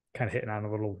kind of hitting on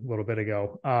a little bit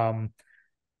ago. I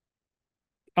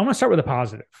want to start with a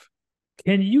positive.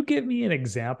 Can you give me an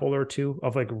example or two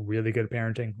of like really good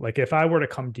parenting? Like if I were to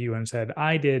come to you and said,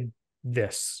 I did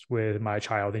this with my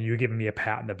child and you're giving me a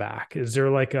pat in the back, is there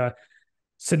like a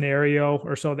scenario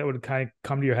or so that would kind of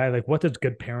come to your head? Like what does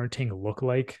good parenting look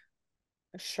like?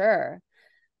 Sure.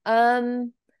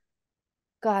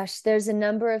 Gosh, there's a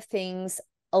number of things.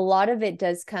 A lot of it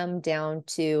does come down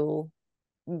to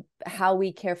how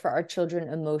we care for our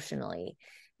children emotionally.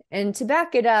 And to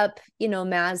back it up,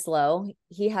 Maslow,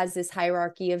 he has this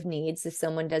hierarchy of needs. If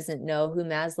someone doesn't know who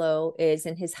Maslow is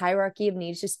and his hierarchy of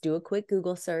needs, just do a quick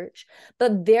Google search.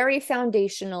 But very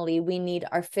foundationally, we need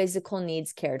our physical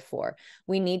needs cared for.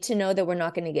 We need to know that we're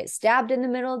not going to get stabbed in the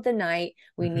middle of the night.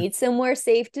 We need somewhere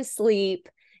safe to sleep,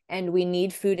 and we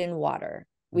need food and water.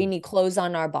 We need clothes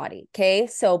on our body. Okay.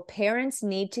 So parents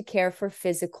need to care for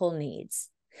physical needs,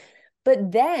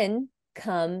 but then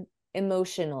come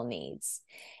emotional needs.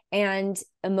 And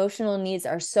emotional needs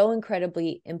are so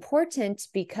incredibly important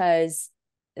because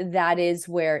that is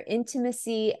where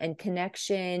intimacy and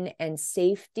connection and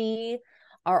safety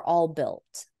are all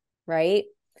built, right?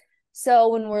 So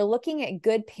when we're looking at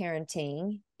good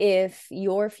parenting, if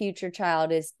your future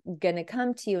child is going to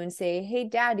come to you and say, hey,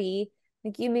 daddy,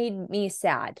 like you made me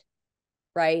sad,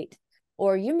 right?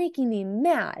 Or you're making me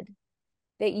mad,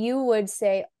 that you would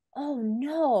say, oh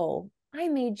no, I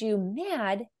made you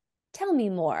mad. Tell me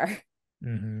more.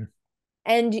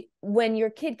 And when your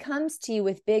kid comes to you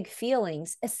with big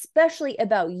feelings, especially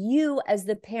about you as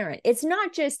the parent, it's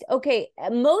not just, okay,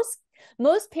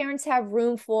 most parents have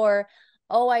room for,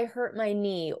 oh, I hurt my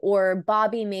knee or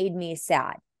Bobby made me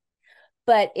sad.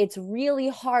 But it's really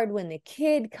hard when the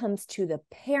kid comes to the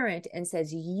parent and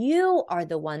says, you are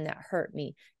the one that hurt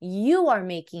me. You are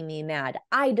making me mad.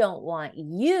 I don't want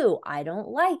you. I don't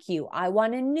like you. I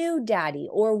want a new daddy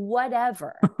or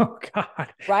whatever. Oh,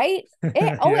 God. Right?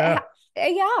 It's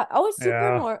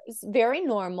very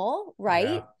normal,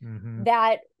 right?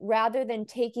 That rather than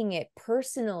taking it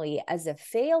personally as a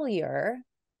failure,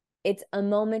 it's a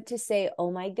moment to say,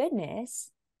 oh my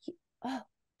goodness,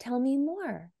 tell me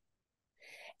more.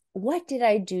 What did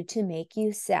I do to make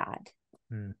you sad?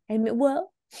 And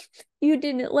well, you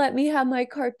didn't let me have my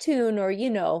cartoon, or,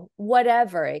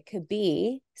 whatever it could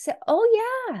be. So,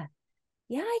 oh yeah,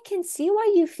 I can see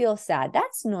why you feel sad.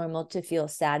 That's normal to feel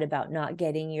sad about not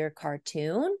getting your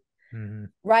cartoon,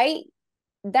 right?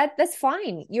 That's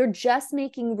fine. You're just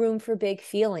making room for big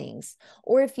feelings.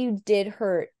 Or if you did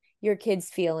hurt your kids'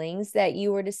 feelings, that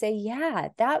you were to say, yeah,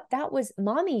 that was,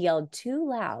 mommy yelled too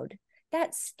loud.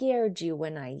 That scared you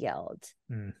when I yelled.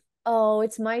 Oh,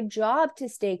 it's my job to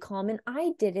stay calm, and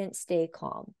I didn't stay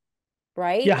calm.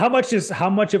 Right? Yeah. How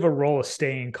much of a role is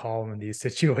staying calm in these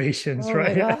situations,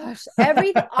 right? Oh my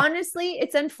gosh. Honestly,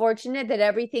 it's unfortunate that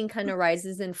everything kind of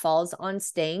rises and falls on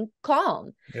staying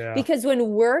calm. Yeah. Because when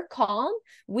we're calm,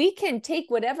 we can take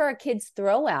whatever our kids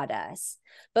throw at us.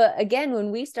 But again, when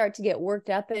we start to get worked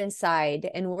up inside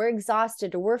and we're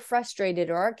exhausted or we're frustrated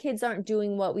or our kids aren't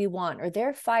doing what we want or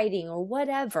they're fighting or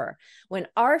whatever, when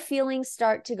our feelings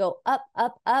start to go up,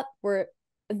 we're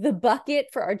the bucket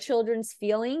for our children's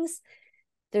feelings,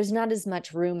 there's not as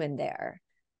much room in there.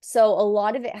 So a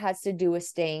lot of it has to do with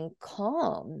staying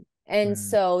calm. And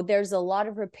so there's a lot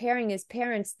of repairing as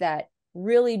parents that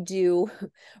really do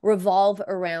revolve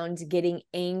around getting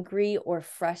angry or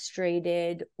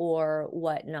frustrated or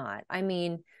whatnot. I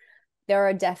mean, there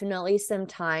are definitely some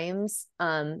times,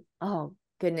 oh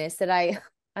goodness, that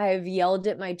I've yelled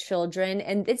at my children,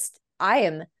 and I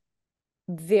am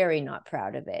very not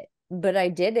proud of it, but I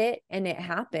did it and it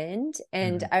happened.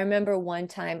 And I remember one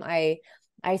time I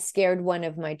I scared one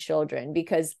of my children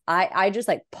because I just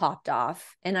like popped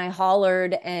off and I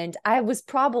hollered, and I was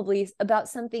probably about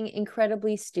something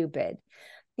incredibly stupid,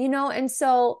 and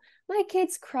so my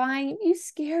kid's crying. You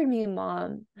scared me,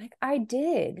 Mom. Like, I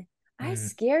did. I Mm,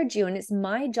 scared you, and it's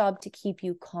my job to keep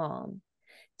you calm.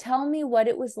 Tell me what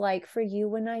it was like for you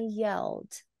when I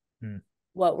yelled. mm,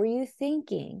 What were you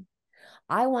thinking?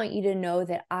 I want you to know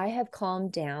that I have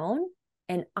calmed down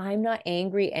and I'm not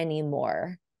angry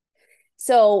anymore.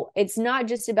 So it's not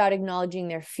just about acknowledging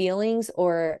their feelings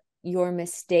or your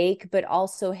mistake, but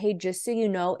also, hey, just so you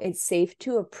know, it's safe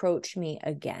to approach me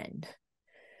again.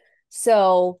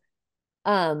 So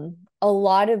a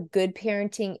lot of good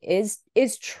parenting is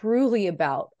truly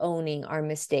about owning our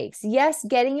mistakes. Yes,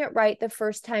 getting it right the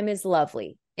first time is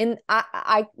lovely. And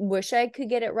I wish I could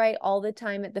get it right all the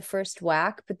time at the first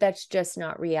whack, but that's just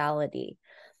not reality.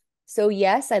 So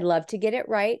yes, I'd love to get it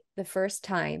right the first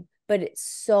time, but it's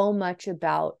so much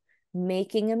about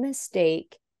making a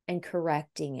mistake and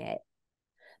correcting it,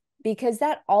 because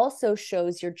that also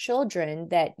shows your children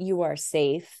that you are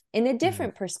safe in a mm,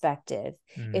 different perspective.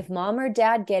 mm. If mom or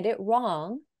dad get it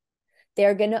wrong,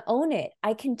 they're going to own it.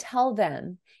 I can tell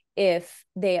them if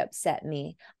they upset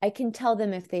me. I can tell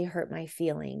them if they hurt my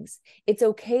feelings. It's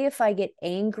okay if I get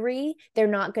angry. They're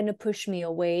not going to push me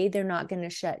away. They're not going to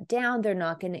shut down. They're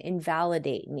not going to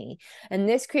invalidate me. And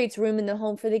this creates room in the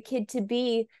home for the kid to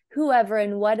be whoever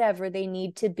and whatever they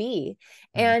need to be.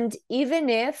 Mm. And even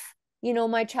if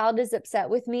my child is upset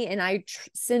with me and I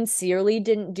sincerely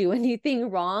didn't do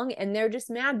anything wrong, and they're just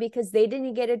mad because they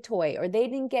didn't get a toy or they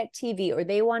didn't get TV or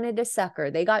they wanted a sucker.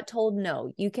 They got told,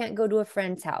 no, you can't go to a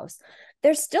friend's house.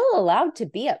 They're still allowed to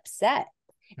be upset.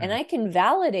 And Mm. I can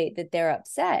validate that they're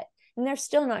upset, and they're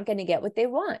still not going to get what they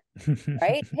want,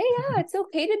 right? Hey, yeah, it's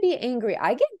okay to be angry.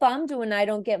 I get bummed when I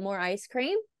don't get more ice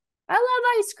cream. I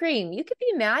love ice cream. You can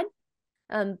be mad,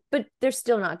 but there's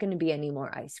still not going to be any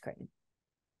more ice cream.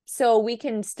 So we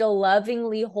can still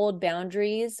lovingly hold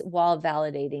boundaries while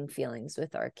validating feelings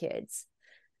with our kids.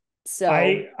 So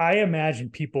I imagine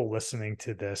people listening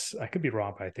to this, I could be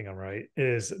wrong, but I think I'm right,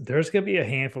 is there's gonna be a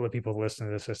handful of people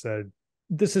listening to this that said,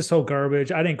 this is so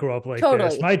garbage. I didn't grow up like this.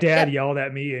 totally. My dad Yep. yelled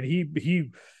at me and he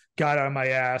got on my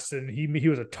ass and he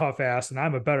was a tough ass and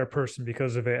I'm a better person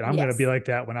because of it. And I'm gonna be Yes. like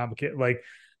that when I'm a kid. Like,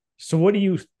 so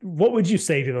what would you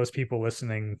say to those people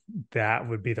listening that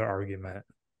would be their argument?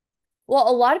 Well,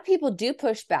 a lot of people do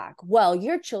push back. Well,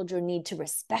 your children need to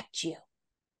respect you,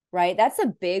 right? That's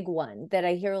a big one that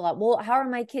I hear a lot. Well, how are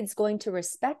my kids going to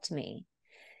respect me?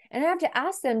 And I have to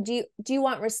ask them, do you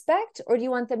want respect, or do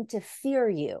you want them to fear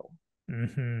you?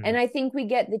 Mm-hmm. And I think we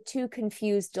get the two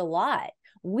confused a lot.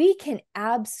 We can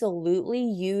absolutely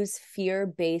use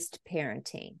fear-based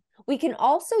parenting. We can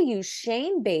also use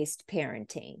shame-based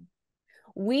parenting.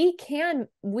 We can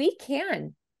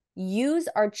use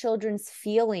our children's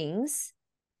feelings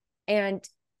and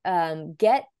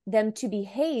get them to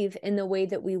behave in the way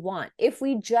that we want, if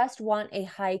we just want a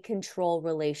high control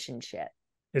relationship.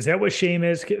 Is that what shame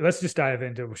is? Let's just dive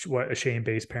into what a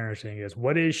shame-based parenting is.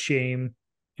 What is shame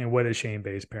and what is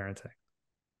shame-based parenting?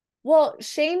 Well,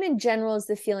 shame in general is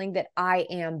the feeling that I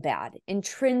am bad.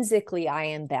 Intrinsically, I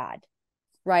am bad,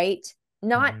 right?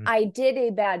 Not Mm-hmm. I did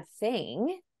a bad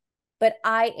thing, but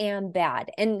I am bad.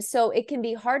 And so it can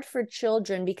be hard for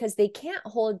children because they can't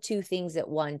hold two things at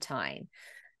one time.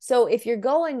 So if you're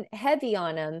going heavy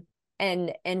on them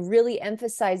and really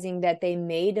emphasizing that they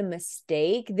made a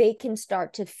mistake, they can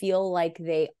start to feel like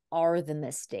they are the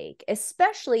mistake,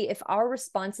 especially if our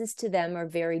responses to them are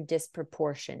very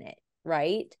disproportionate,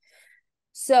 right?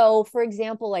 So, for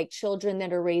example, like children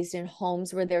that are raised in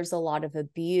homes where there's a lot of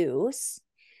abuse,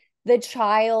 the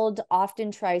child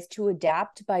often tries to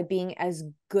adapt by being as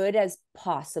good as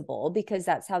possible because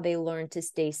that's how they learn to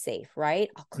stay safe, right?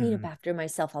 I'll clean up Mm-hmm. after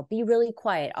myself. I'll be really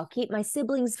quiet. I'll keep my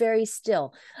siblings very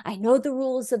still. I know the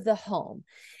rules of the home.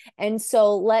 And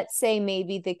so let's say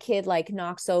maybe the kid like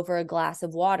knocks over a glass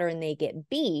of water and they get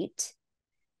beat.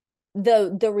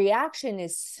 The reaction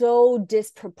is so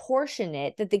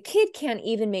disproportionate that the kid can't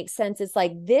even make sense. It's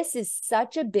like, this is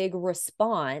such a big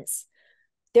response.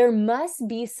 There must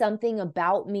be something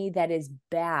about me that is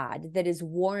bad, that is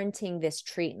warranting this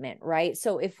treatment, right?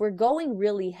 So if we're going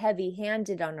really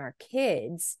heavy-handed on our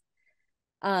kids,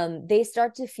 they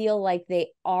start to feel like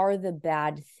they are the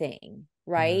bad thing.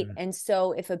 right? And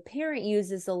so if a parent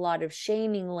uses a lot of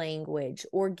shaming language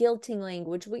or guilting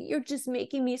language, well, you're just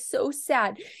making me so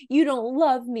sad. You don't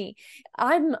love me.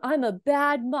 I'm a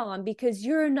bad mom because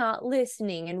you're not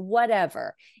listening and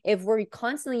whatever. If we're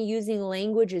constantly using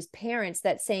language as parents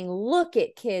that's saying, look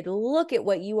at kid, look at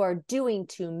what you are doing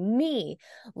to me.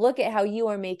 Look at how you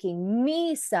are making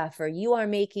me suffer. You are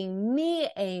making me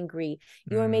angry.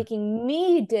 You are making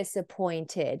me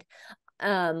disappointed.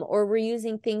 Or we're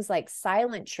using things like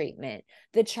silent treatment.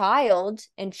 The child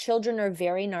and children are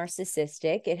very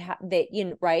narcissistic.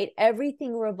 Right?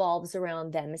 Everything revolves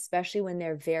around them, especially when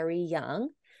they're very young.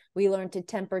 We learn to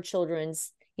temper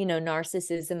children's,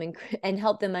 narcissism and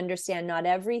help them understand not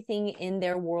everything in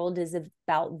their world is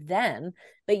about them,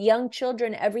 but young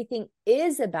children, everything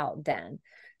is about them.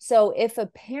 So if a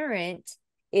parent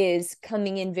is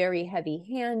coming in very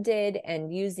heavy-handed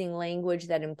and using language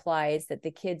that implies that the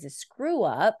kid's a screw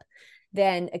up,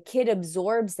 then a kid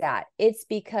absorbs that. It's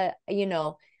because,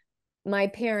 my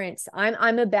parents,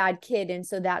 I'm a bad kid, and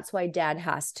so that's why dad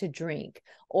has to drink,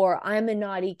 or I'm a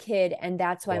naughty kid and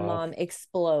that's why mom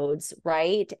explodes,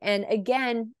 right? And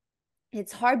again,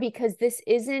 it's hard because this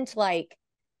isn't like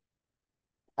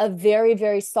a very,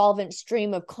 very solvent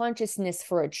stream of consciousness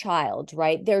for a child,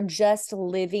 right? They're just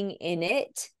living in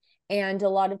it. And a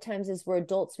lot of times as we're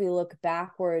adults, we look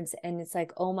backwards and it's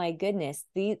like, oh my goodness,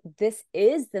 this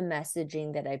is the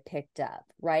messaging that I picked up,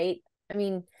 right? I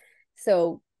mean,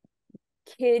 so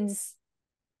kids,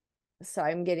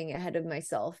 sorry, I'm getting ahead of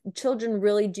myself. Children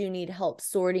really do need help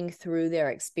sorting through their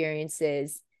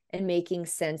experiences and making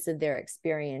sense of their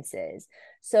experiences.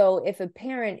 So if a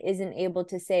parent isn't able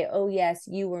to say, oh yes,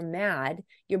 you were mad,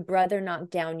 your brother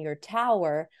knocked down your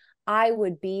tower, I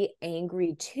would be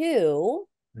angry too.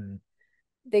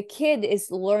 The kid is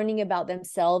learning about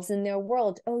themselves and their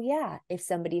world. Oh yeah, if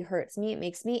somebody hurts me, it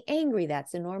makes me angry.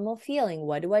 That's a normal feeling.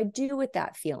 What do I do with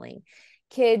that feeling?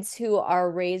 Kids who are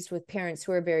raised with parents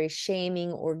who are very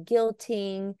shaming or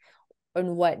guilting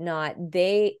and whatnot,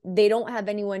 they don't have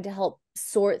anyone to help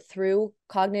sort through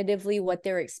cognitively what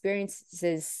their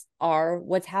experiences are,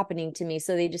 what's happening to me.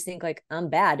 So they just think like, I'm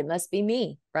bad, it must be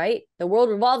me, right? The world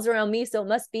revolves around me, so it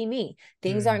must be me.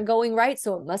 Things aren't going right,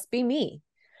 so it must be me.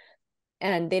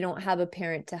 And they don't have a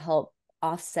parent to help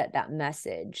offset that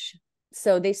message.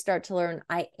 So they start to learn,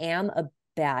 I am a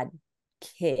bad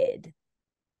kid.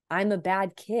 I'm a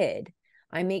bad kid.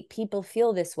 I make people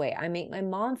feel this way. I make my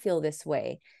mom feel this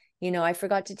way. I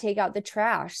forgot to take out the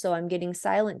trash, so I'm getting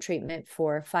silent treatment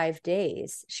for 5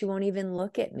 days. She won't even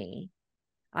look at me.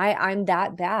 I'm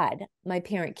that bad. My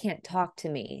parent can't talk to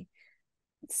me.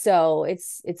 So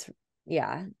it's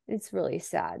really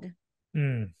sad.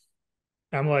 I'm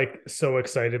like so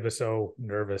excited but so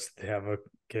nervous to have a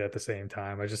kid at the same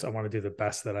time. I want to do the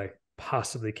best that I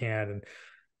possibly can.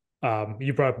 And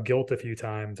you brought up guilt a few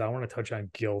times. I want to touch on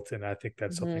guilt, and I think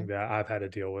that's something that I've had to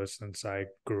deal with since I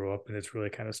grew up, and it's really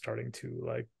kind of starting to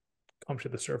like come to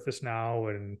the surface now,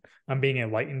 and I'm being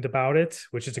enlightened about it,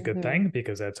 which is a good thing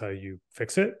because that's how you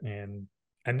fix it and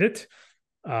end it.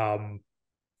 In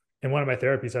one of my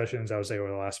therapy sessions, I would say over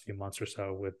the last few months or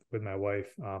so with my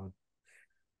wife,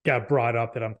 got brought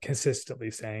up that I'm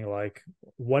consistently saying like,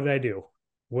 what did I do?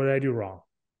 What did I do wrong?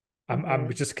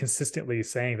 I'm just consistently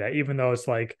saying that, even though it's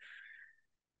like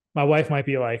my wife might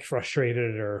be like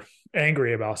frustrated or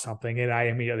angry about something, and I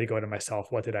immediately go to myself,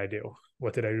 what did I do?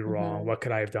 What did I do wrong? What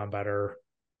could I have done better?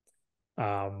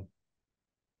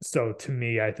 So to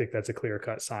me, I think that's a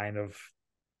clear-cut sign of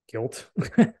guilt.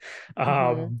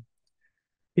 Can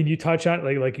you touch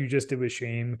on like you just did with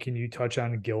shame? Can you touch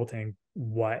on guilt and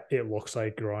what it looks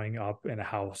like growing up in a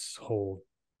household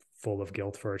full of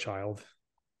guilt for a child?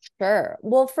 Sure.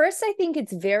 Well, first, I think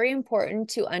it's very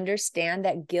important to understand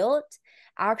that guilt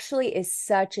actually is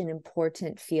such an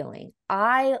important feeling.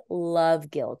 I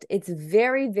love guilt. It's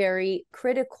very, very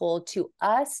critical to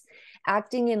us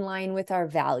acting in line with our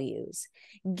values.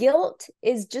 Guilt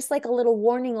is just like a little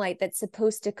warning light that's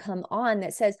supposed to come on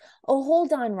that says, oh,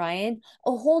 hold on, Ryan.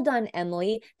 Oh, hold on,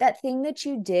 Emily. That thing that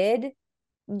you did,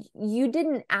 you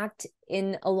didn't act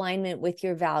in alignment with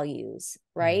your values,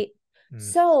 right?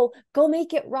 So go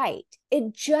make it right.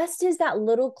 It just is that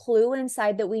little clue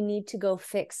inside that we need to go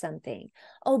fix something.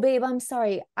 Oh, babe, I'm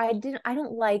sorry. I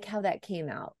don't like how that came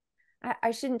out.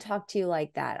 I shouldn't talk to you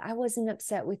like that. I wasn't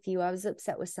upset with you. I was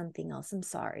upset with something else. I'm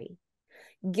sorry.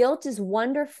 Guilt is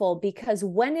wonderful because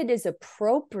when it is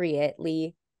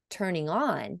appropriately turning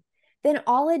on, then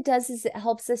all it does is it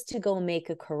helps us to go make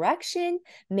a correction,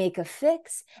 make a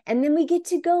fix, and then we get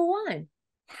to go on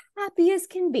happy as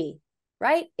can be.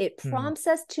 Right? It prompts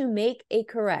us to make a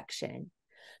correction.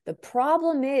 The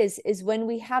problem is when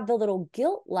we have the little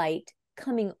guilt light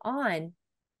coming on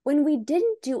when we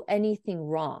didn't do anything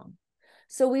wrong.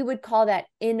 So we would call that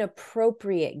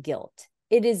inappropriate guilt.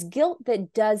 It is guilt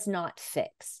that does not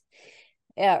fix,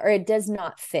 or it does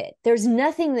not fit. There's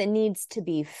nothing that needs to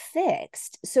be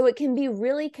fixed. So it can be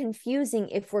really confusing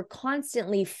if we're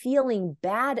constantly feeling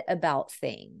bad about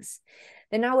things.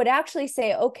 Then I would actually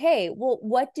say, okay, well,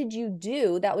 what did you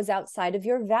do that was outside of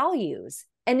your values?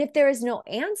 And if there is no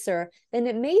answer, then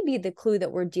it may be the clue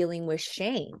that we're dealing with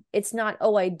shame. It's not,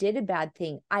 oh, I did a bad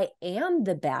thing. I am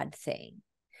the bad thing.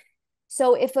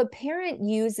 So if a parent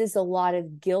uses a lot of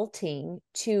guilting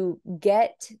to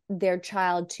get their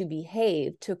child to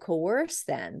behave, to coerce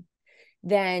them,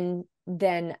 then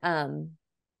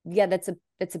yeah, that's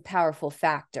a powerful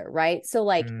factor, right? So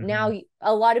like now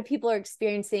a lot of people are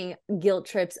experiencing guilt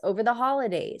trips over the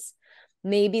holidays.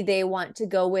 Maybe they want to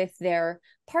go with their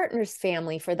partner's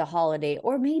family for the holiday,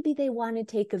 or maybe they want to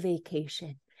take a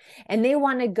vacation and they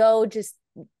want to go just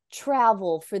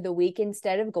travel for the week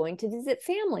instead of going to visit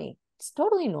family. It's a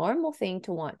totally normal thing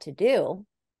to want to do.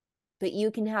 But you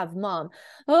can have mom,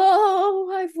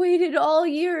 oh, I've waited all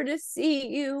year to see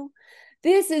you.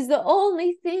 This is the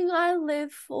only thing I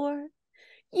live for.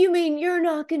 You mean you're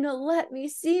not going to let me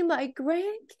see my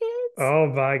grandkids? Oh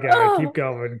my God. Oh, keep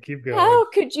going. Keep going. How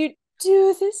could you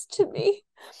do this to me?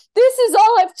 This is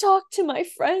all I've talked to my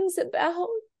friends about.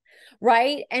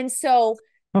 Right? And so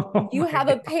you have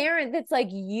a parent that's like,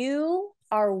 you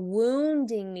are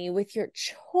wounding me with your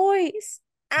choice.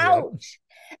 Ouch.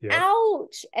 Yep.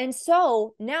 Ouch. And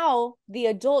so now the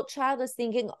adult child is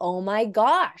thinking, oh my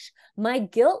gosh, my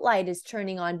guilt light is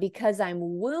turning on because I'm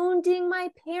wounding my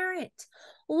parent.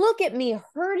 Look at me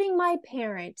hurting my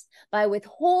parent by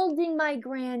withholding my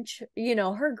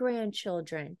her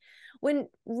grandchildren, when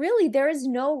really there is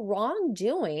no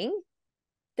wrongdoing.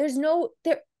 There's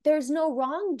no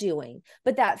wrongdoing,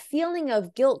 but that feeling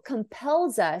of guilt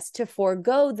compels us to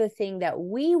forego the thing that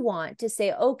we want, to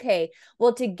say, okay,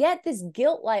 well, to get this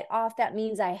guilt light off, that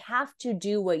means I have to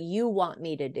do what you want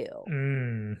me to do.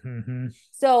 Mm-hmm.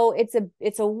 So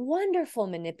it's a wonderful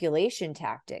manipulation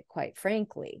tactic, quite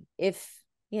frankly. If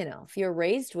you're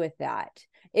raised with that,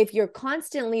 if you're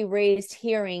constantly raised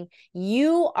hearing,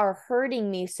 you are hurting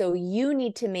me, so you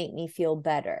need to make me feel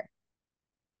better.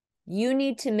 You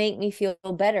need to make me feel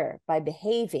better by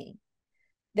behaving.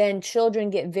 Then children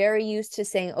get very used to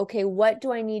saying, okay, what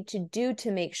do I need to do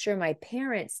to make sure my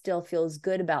parent still feels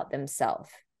good about themselves?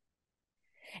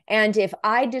 And if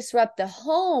I disrupt the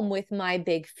home with my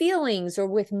big feelings or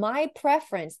with my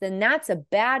preference, then that's a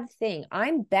bad thing.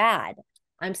 I'm bad.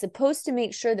 I'm supposed to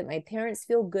make sure that my parents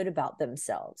feel good about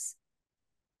themselves.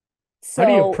 So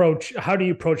how do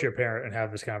you approach your parent and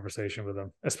have this conversation with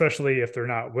them, especially if they're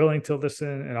not willing to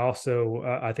listen? And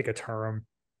also, I think a term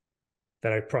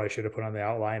that I probably should have put on the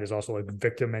outline is also like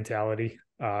victim mentality.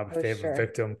 If they have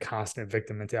a constant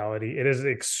victim mentality, it is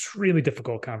an extremely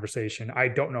difficult conversation. I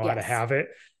don't know how to have it.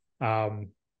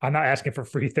 I'm not asking for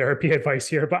free therapy advice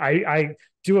here, but I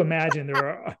do imagine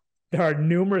there are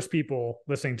numerous people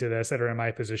listening to this that are in my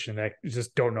position that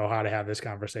just don't know how to have this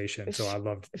conversation. So I'd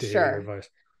love to hear your advice.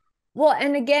 Well,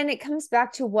 and again, it comes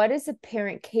back to, what is a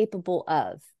parent capable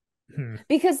of?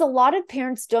 Because a lot of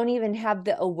parents don't even have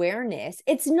the awareness.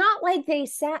 It's not like they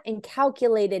sat and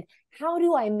calculated, how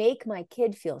do I make my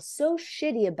kid feel so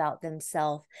shitty about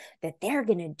themselves that they're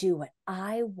going to do what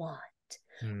I want,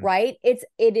 right? It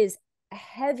is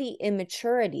heavy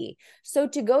immaturity. So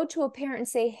to go to a parent and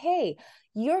say, hey,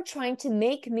 you're trying to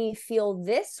make me feel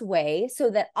this way so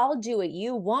that I'll do what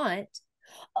you want.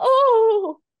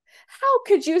 Oh, how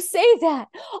could you say that?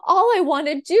 All I want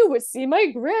to do was see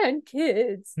my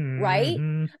grandkids, right?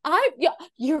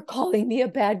 You're calling me a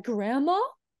bad grandma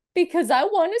because I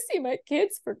want to see my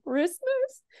kids for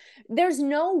Christmas? There's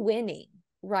no winning,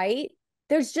 right?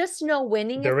 There's just no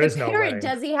winning. If the parent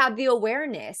doesn't have the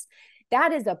awareness,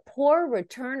 that is a poor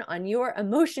return on your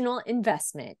emotional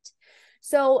investment.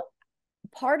 So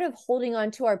part of holding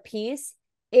on to our peace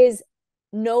is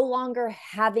no longer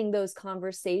having those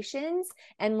conversations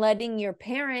and letting your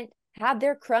parent have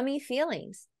their crummy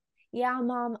feelings. Yeah,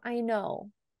 mom, I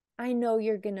know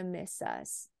you're going to miss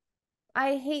us.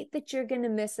 I hate that you're going to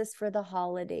miss us for the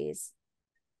holidays,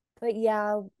 but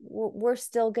yeah, we're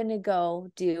still going to go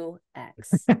do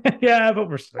X. Yeah, but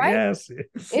we're still, right? Yes.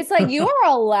 It's like, you are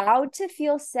allowed to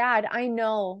feel sad. I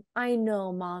know,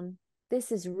 mom,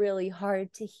 this is really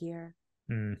hard to hear.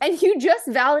 And you just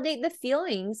validate the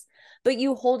feelings, but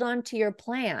you hold on to your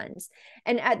plans.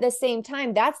 And at the same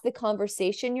time, that's the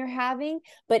conversation you're having.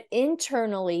 But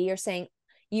internally, you're saying,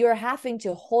 you're having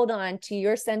to hold on to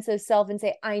your sense of self and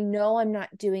say, I know I'm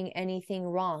not doing anything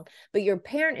wrong, but your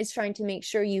parent is trying to make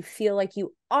sure you feel like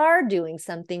you are doing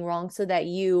something wrong so that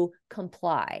you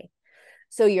comply.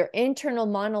 So your internal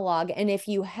monologue, and if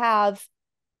you have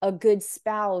a good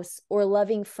spouse or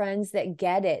loving friends that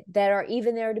get it, that are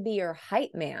even there to be your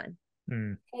hype man.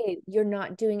 Hey, you're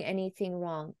not doing anything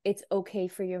wrong. It's okay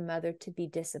for your mother to be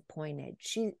disappointed.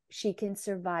 She can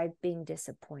survive being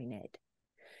disappointed.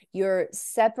 You're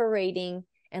separating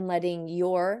and letting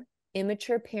your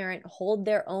immature parent hold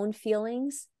their own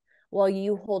feelings while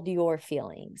you hold your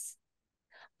feelings.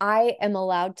 I am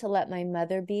allowed to let my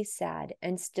mother be sad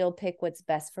and still pick what's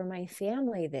best for my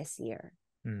family this year.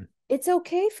 It's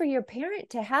okay for your parent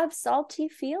to have salty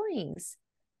feelings.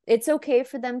 It's okay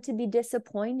for them to be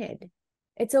disappointed.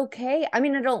 It's okay. I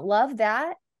mean, I don't love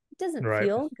that. It doesn't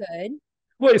feel good.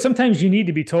 Well, sometimes you need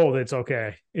to be told it's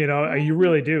okay. You know, you Yeah.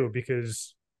 really do,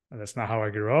 because that's not how I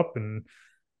grew up. And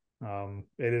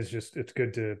it is just, it's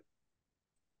good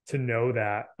to know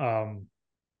that.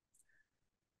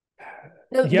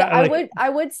 I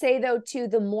would say though too,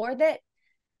 the more that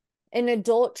an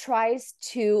adult tries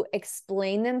to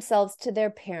explain themselves to their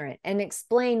parent and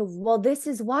explain, well, this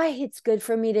is why it's good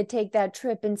for me to take that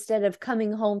trip instead of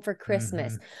coming home for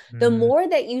Christmas. The more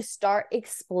that you start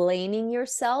explaining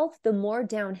yourself, the more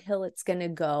downhill it's going to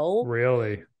go.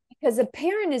 Really? Because a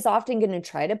parent is often going to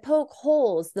try to poke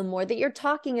holes. The more that you're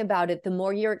talking about it, the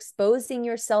more you're exposing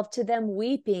yourself to them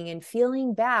weeping and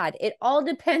feeling bad. It all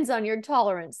depends on your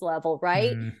tolerance level,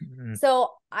 right?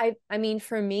 So I mean,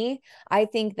 for me, I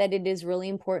think that it is really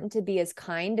important to be as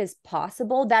kind as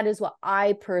possible. That is what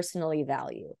I personally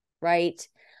value, right?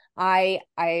 I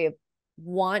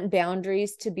want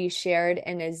boundaries to be shared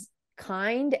in as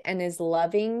kind and as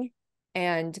loving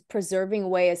and preserving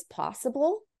way as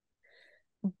possible.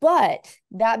 But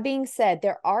that being said,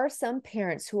 there are some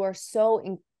parents who are so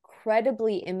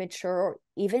incredibly immature or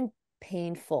even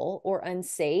painful or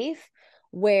unsafe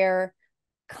where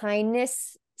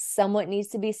kindness somewhat needs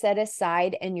to be set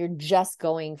aside and you're just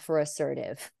going for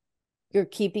assertive. You're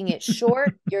keeping it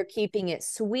short, you're keeping it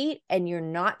sweet, and you're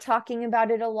not talking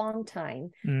about it a long time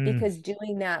because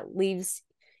doing that leaves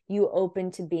you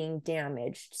open to being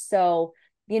damaged. So,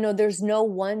 there's no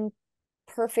one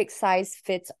perfect size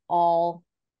fits all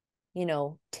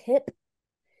tip,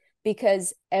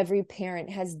 because every parent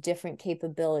has different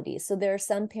capabilities. So there are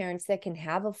some parents that can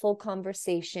have a full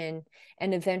conversation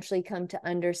and eventually come to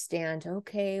understand,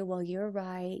 okay, well, you're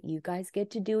right. You guys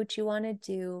get to do what you want to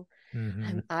do.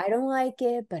 I don't like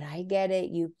it, but I get it.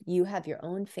 You have your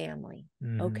own family.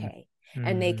 Okay.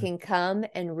 And they can come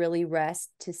and really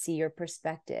rest to see your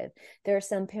perspective. There are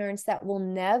some parents that will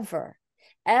never,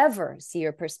 ever see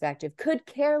your perspective, could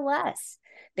care less.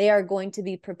 They are going to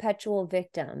be perpetual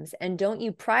victims. And don't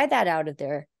you pry that out of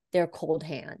their cold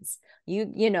hands.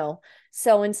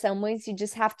 So in some ways you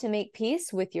just have to make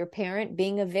peace with your parent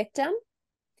being a victim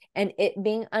and it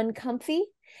being uncomfy,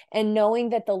 and knowing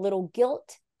that the little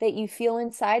guilt that you feel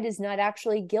inside is not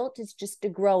actually guilt, it's just a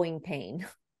growing pain.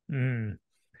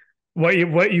 What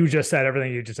you just said,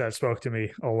 everything you just said spoke to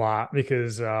me a lot,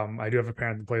 because I do have a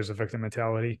parent that plays a victim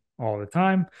mentality all the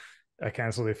time. I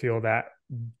constantly feel that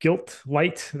guilt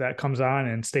light that comes on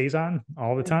and stays on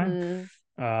all the time.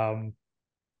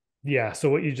 Yeah. So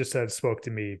what you just said spoke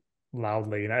to me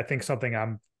loudly. And I think something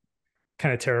I'm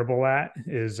kind of terrible at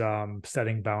is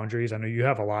setting boundaries. I know you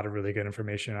have a lot of really good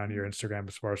information on your Instagram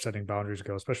as far as setting boundaries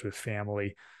go, especially with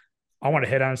family. I want to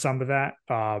hit on some of that.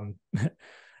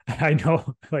 I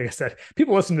know, like I said,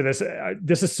 people listen to this.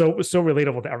 This is so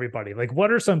relatable to everybody. Like,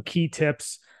 what are some key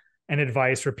tips and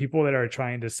advice for people that are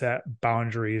trying to set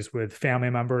boundaries with family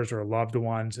members or loved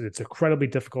ones? It's an incredibly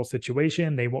difficult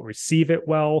situation. They won't receive it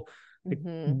well. Like,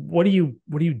 what do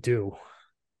you do?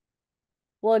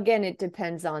 Well, again, it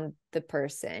depends on the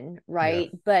person, right?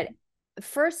 Yeah. But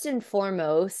first and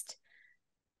foremost,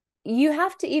 you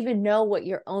have to even know what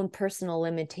your own personal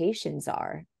limitations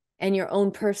are and your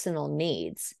own personal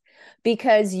needs,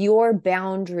 because your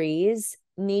boundaries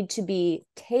need to be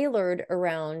tailored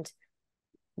around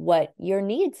what your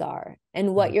needs are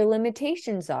and what your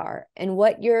limitations are and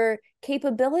what your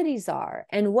capabilities are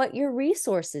and what your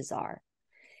resources are.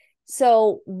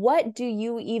 So what do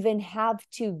you even have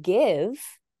to give?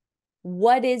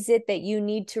 What is it that you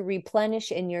need to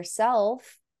replenish in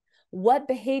yourself? What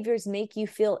behaviors make you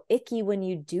feel icky when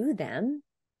you do them?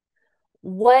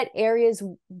 What areas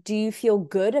do you feel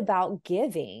good about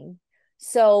giving?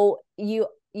 So you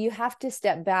have to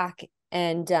step back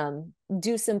and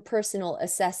do some personal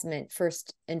assessment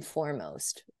first and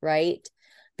foremost, right?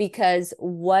 because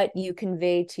what you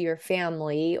convey to your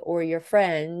family or your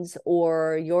friends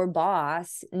or your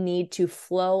boss need to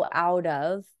flow out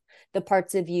of the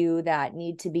parts of you that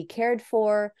need to be cared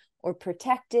for or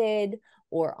protected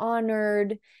or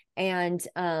honored. And,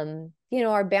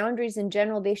 our boundaries in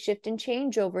general, they shift and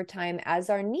change over time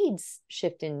as our needs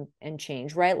shift and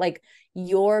change, right? Like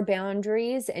your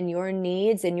boundaries and your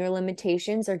needs and your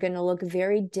limitations are going to look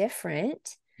very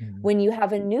different when you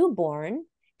have a newborn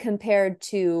compared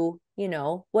to,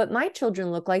 what my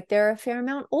children look like. They're a fair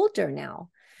amount older now,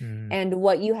 and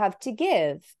what you have to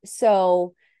give.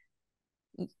 So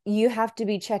you have to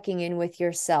be checking in with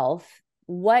yourself.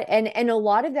 And a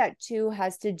lot of that too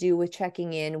has to do with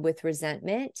checking in with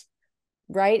resentment,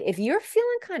 right? If you're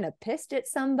feeling kind of pissed at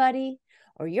somebody,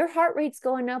 or your heart rate's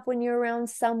going up when you're around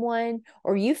someone,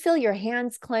 or you feel your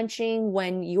hands clenching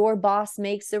when your boss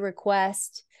makes a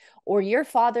request, or your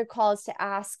father calls to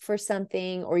ask for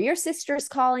something, or your sister's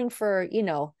calling for,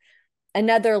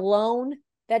 another loan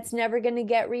that's never going to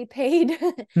get repaid.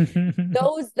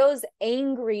 those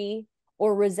angry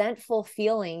or resentful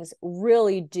feelings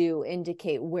really do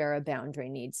indicate where a boundary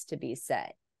needs to be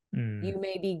set. You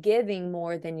may be giving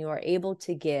more than you are able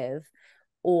to give,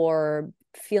 or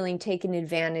feeling taken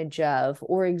advantage of,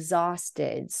 or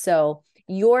exhausted. So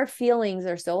your feelings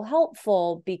are so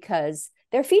helpful because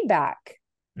they're feedback.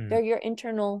 They're your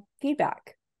internal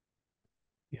feedback.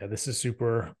 Yeah, this is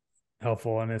super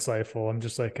helpful and insightful. I'm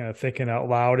just like kind of thinking out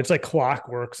loud. It's like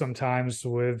clockwork sometimes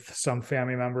with some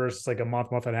family members. It's like a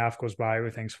month and a half goes by,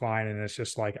 everything's fine. And it's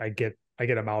just like I get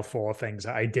a mouthful of things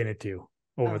I didn't do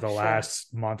over the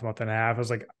last month and a half. I was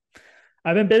like,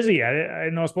 I've been busy. I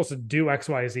didn't know I was supposed to do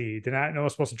XYZ. Did not know I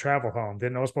was supposed to travel home.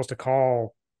 Didn't know I was supposed to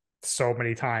call so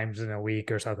many times in a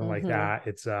week or something like that.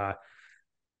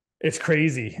 It's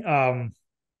crazy.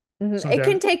 It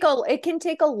can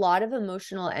take a lot of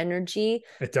emotional energy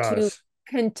to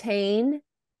contain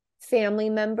family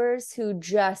members who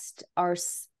just are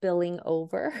spilling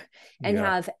over and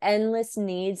have endless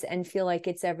needs and feel like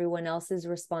it's everyone else's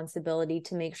responsibility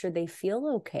to make sure they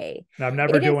feel okay. I'm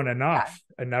never doing enough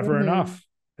and never enough.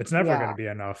 It's never going to be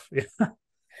enough.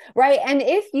 Right. And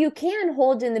if you can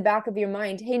hold in the back of your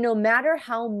mind, hey, no matter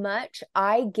how much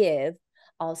I give,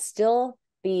 I'll still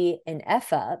be an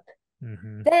F up.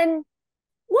 Then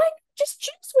what? Just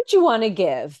choose what you want to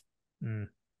give,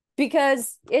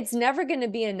 because it's never going to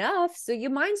be enough. So you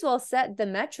might as well set the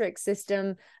metric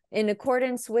system in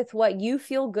accordance with what you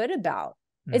feel good about.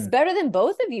 It's better than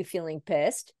both of you feeling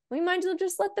pissed. We might as well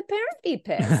just let the parent be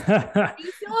pissed.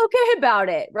 You feel okay about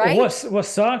it, right? What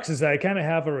sucks is that I kind of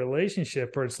have a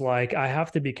relationship where it's like I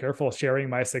have to be careful sharing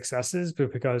my successes,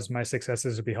 but because my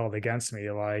successes will be held against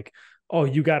me. Like, oh,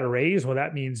 you got a raise? Well,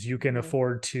 that means you can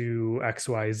afford to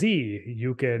XYZ.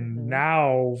 You can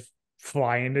now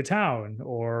fly into town,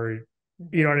 or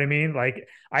you know what I mean? Like,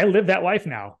 I live that life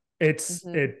now.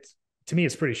 To me,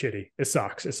 it's pretty shitty. It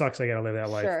sucks. I got to live that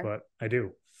life, but I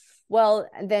do. Well,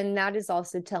 then that is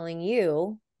also telling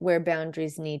you where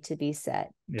boundaries need to be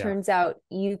set. Turns out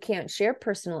you can't share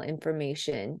personal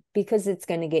information because it's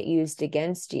going to get used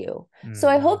against you. So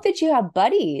I hope that you have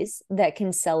buddies that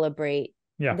can celebrate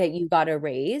that you got a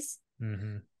raise,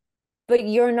 but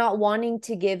you're not wanting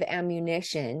to give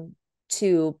ammunition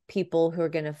to people who are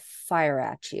going to fire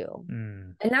at you.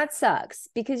 And that sucks,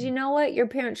 because you know what? Your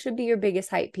parents should be your biggest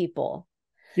hype people.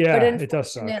 Yeah, but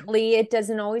unfortunately, it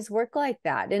doesn't always work like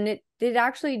that. And it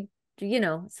actually,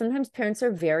 sometimes parents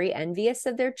are very envious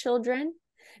of their children,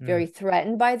 very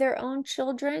threatened by their own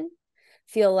children,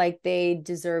 feel like they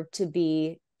deserve to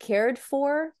be cared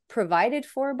for, provided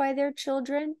for by their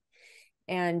children.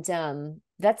 And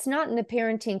that's not in the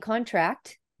parenting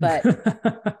contract, but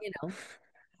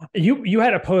You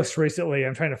had a post recently.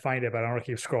 I'm trying to find it, but I don't want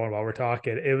to keep scrolling while we're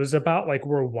talking. It was about like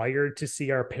we're wired to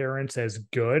see our parents as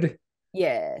good.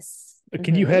 Yes.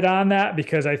 Can you hit on that?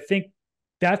 Because I think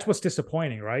that's what's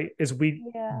disappointing, right? Is we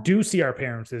do see our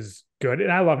parents as good.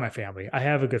 And I love my family. I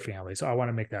have a good family. So I want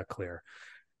to make that clear.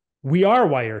 We are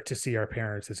wired to see our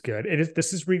parents as good.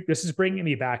 This is bringing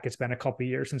me back. It's been a couple of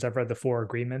years since I've read the 4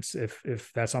 Agreements.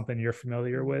 If that's something you're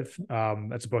familiar with,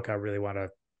 that's a book I really want to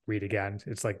read again.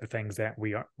 It's like the things that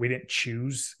we didn't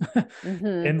choose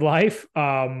in life.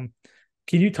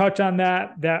 Can you touch on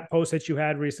that post that you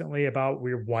had recently about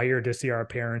we're wired to see our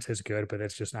parents as good, but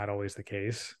it's just not always the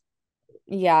case?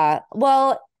 Yeah.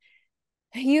 Well,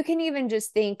 you can even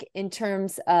just think in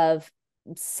terms of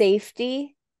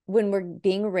safety when we're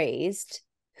being raised.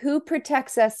 Who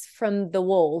protects us from the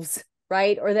wolves,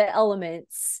 right? Or the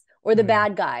elements or the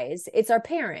bad guys? It's our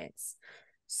parents.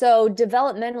 So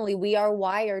developmentally, we are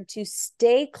wired to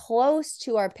stay close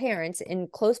to our parents, in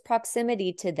close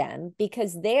proximity to them,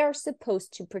 because they are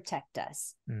supposed to protect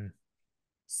us. Mm.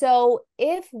 So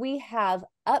if we have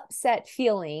upset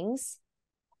feelings,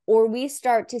 or we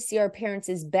start to see our parents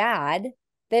as bad,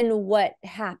 then what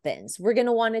happens? We're going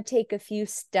to want to take a few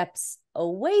steps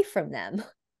away from them.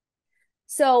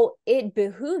 So it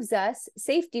behooves us,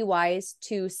 safety-wise,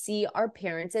 to see our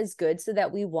parents as good so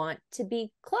that we want to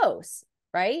be close,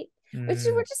 right? Which is,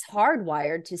 we're just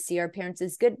hardwired to see our parents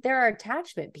as good. They're our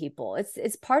attachment people.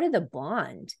 It's part of the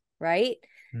bond, right?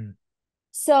 Mm.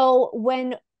 So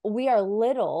when we are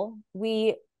little,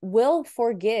 we will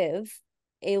forgive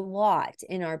a lot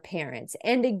in our parents,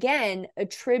 and again,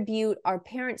 attribute our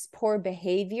parents' poor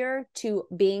behavior to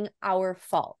being our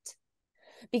fault.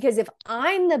 Because if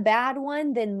I'm the bad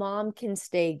one, then mom can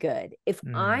stay good. If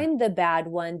I'm the bad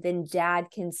one, then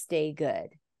dad can stay good.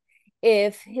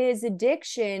 If his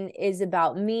addiction is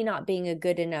about me not being a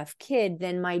good enough kid,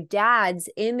 then my dad's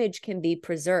image can be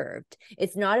preserved.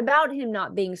 It's not about him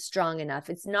not being strong enough.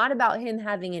 It's not about him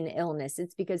having an illness.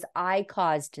 It's because I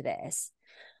caused this.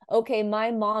 Okay,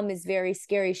 my mom is very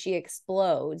scary. She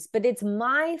explodes, but it's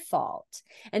my fault.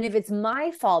 And if it's my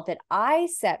fault that I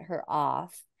set her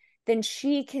off, then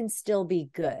she can still be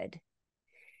good.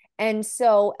 And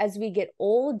so as we get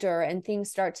older and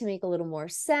things start to make a little more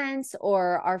sense,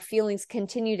 or our feelings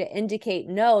continue to indicate,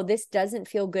 no, this doesn't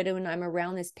feel good when I'm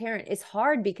around this parent, it's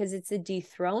hard because it's a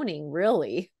dethroning,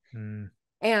 really.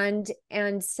 And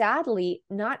sadly,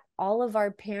 not all of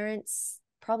our parents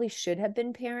probably should have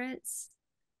been parents.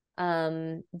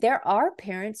 There are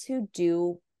parents who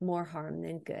do more harm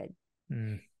than good.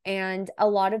 And a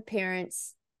lot of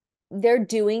parents, they're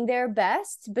doing their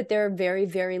best, but they're very,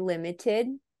 very limited,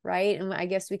 right? And I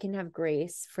guess we can have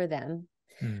grace for them.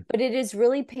 But it is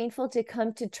really painful to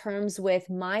come to terms with,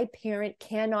 my parent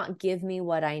cannot give me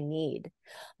what I need.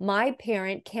 My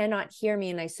parent cannot hear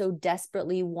me, and I so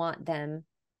desperately want them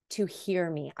to hear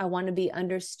me. I want to be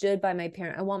understood by my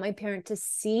parent. I want my parent to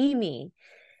see me.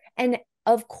 And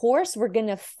of course, we're going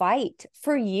to fight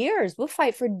for years. We'll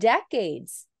fight for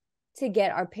decades to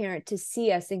get our parent to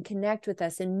see us and connect with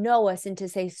us and know us and to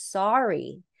say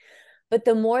sorry. But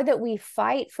the more that we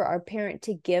fight for our parent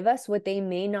to give us what they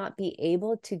may not be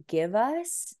able to give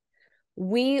us,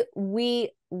 we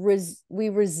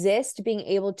resist being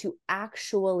able to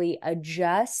actually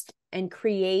adjust and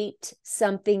create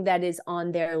something that is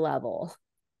on their level.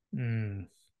 And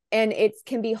it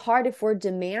can be hard if we're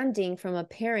demanding from a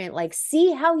parent, like,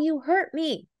 see how you hurt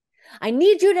me. I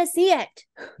need you to see it.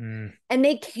 And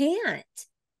they can't.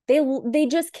 They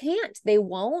just can't. They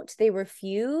won't. They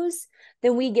refuse.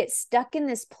 Then we get stuck in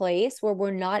this place where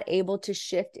we're not able to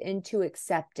shift into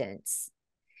acceptance.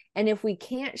 And if we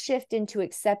can't shift into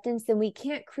acceptance, then we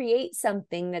can't create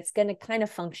something that's going to kind of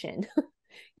function.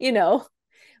 We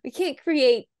can't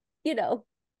create,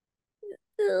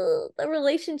 the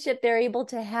relationship they're able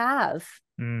to have.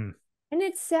 And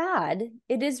it's sad.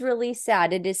 It is really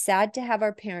sad. It is sad to have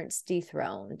our parents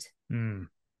dethroned.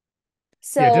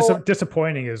 So yeah,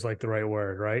 disappointing is like the right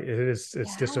word, right? It's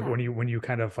just yeah. when you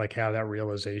kind of like have that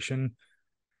realization,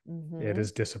 it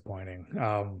is disappointing.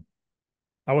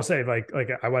 I will say, like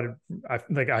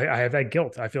I have that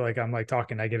guilt. I feel like I'm like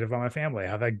talking negative on my family. I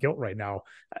have that guilt right now.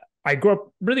 I grew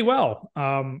up really well.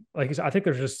 Like I said, I think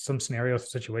there's just some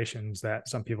scenarios, situations that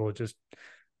some people just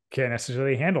can't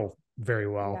necessarily handle very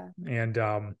well. Yeah. And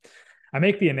I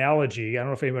make the analogy. I don't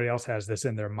know if anybody else has this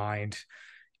in their mind.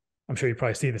 I'm sure you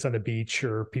probably see this on the beach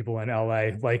or people in LA.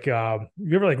 Like, you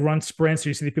ever like run sprints, or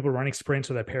you see the people running sprints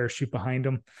with a parachute behind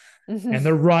them, and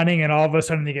they're running, and all of a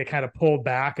sudden they get kind of pulled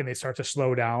back and they start to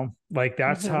slow down. Like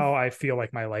that's how I feel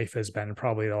like my life has been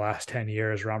probably the last 10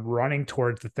 years, where I'm running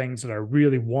towards the things that I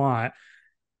really want,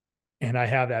 and I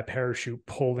have that parachute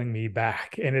pulling me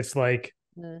back. And it's like,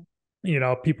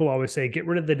 people always say, get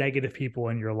rid of the negative people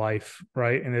in your life,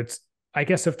 right? And I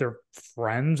guess if they're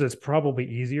friends, it's probably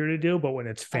easier to do, but when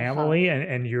it's family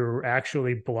and you're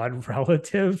actually blood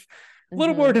relative, a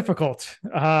little more difficult,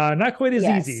 not quite as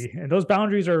easy. And those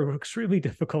boundaries are extremely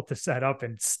difficult to set up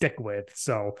and stick with.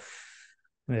 So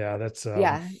yeah, that's,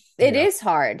 it is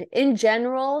hard. In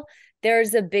general,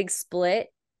 there's a big split.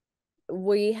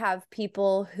 We have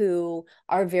people who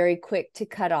are very quick to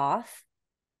cut off,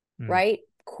 right?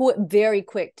 Very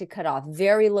quick to cut off,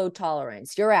 very low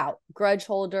tolerance. You're out. Grudge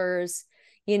holders,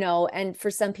 and for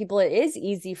some people, it is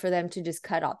easy for them to just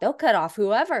cut off. They'll cut off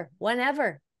whoever,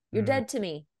 whenever. You're dead to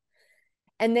me.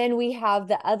 And then we have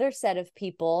the other set of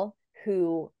people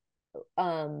who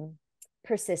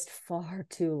persist far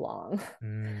too long,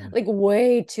 like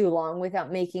way too long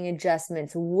without making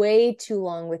adjustments, way too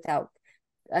long without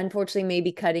unfortunately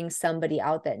maybe cutting somebody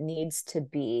out that needs to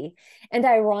be. And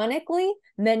ironically,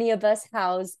 many of us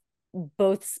house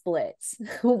both splits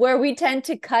where we tend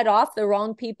to cut off the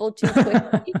wrong people too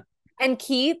quickly and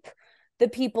keep the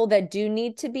people that do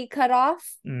need to be cut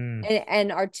off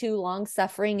and are too long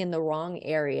suffering in the wrong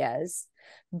areas.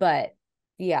 But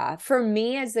yeah, for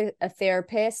me as a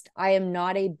therapist, I am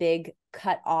not a big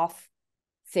cut off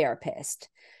therapist.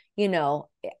 You know,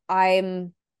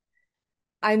 I'm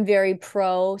very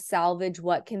pro salvage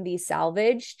what can be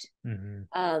salvaged.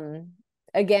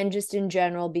 Again, just in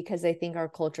general, because I think our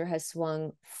culture has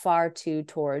swung far too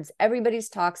towards everybody's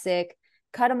toxic,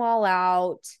 cut them all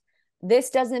out. This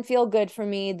doesn't feel good for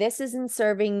me. This isn't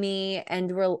serving me.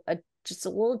 And we're just a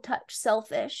little touch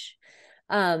selfish.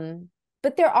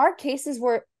 But there are cases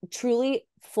where truly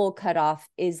full cutoff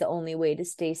is the only way to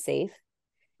stay safe.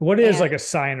 What is like a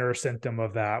sign or a symptom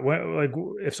of that? When, like,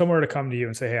 if someone were to come to you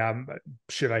and say, "Hey,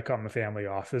 should I cut my family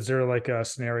off?" Is there like a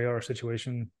scenario or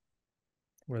situation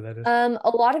where that is? A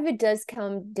lot of it does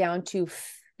come down to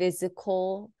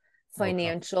physical,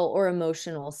 financial, or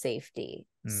emotional safety.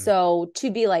 So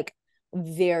to be like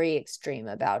very extreme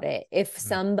about it, if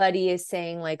somebody is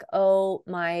saying like, "Oh,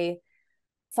 my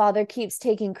father keeps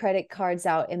taking credit cards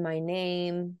out in my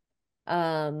name,"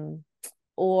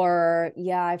 or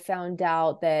yeah, I found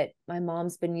out that my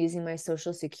mom's been using my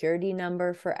social security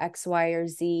number for X, Y, or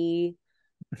Z,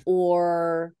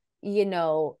 or, you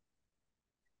know,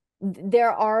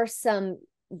 there are some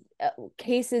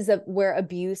cases of where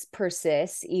abuse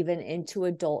persists even into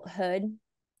adulthood.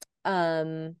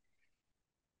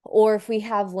 Or if we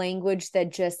have language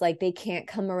that just like they can't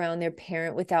come around their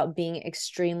parent without being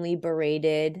extremely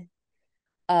berated.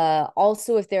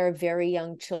 Also, if there are very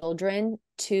young children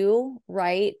too,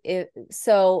 right?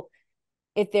 So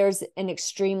if there's an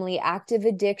extremely active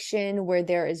addiction where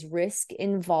there is risk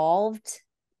involved,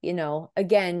 you know,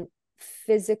 again,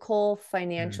 physical,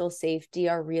 financial safety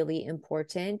are really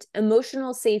important.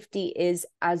 Emotional safety is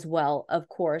as well, of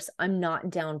course. I'm not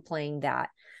downplaying that.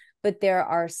 But there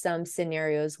are some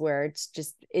scenarios where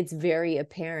it's very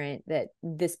apparent that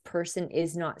this person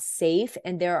is not safe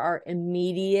and there are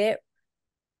immediate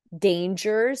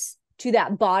dangers to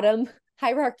that bottom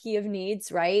hierarchy of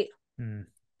needs, right?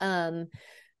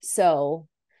 So,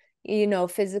 you know,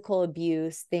 physical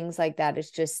abuse, things like that is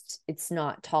just, it's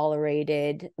not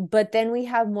tolerated. But then we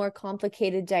have more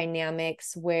complicated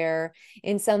dynamics where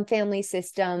in some family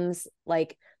systems,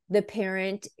 like the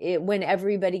parent, when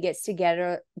everybody gets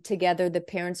together, the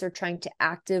parents are trying to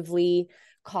actively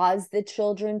cause the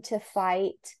children to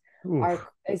fight,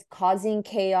 is causing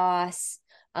chaos,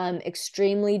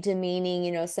 extremely demeaning.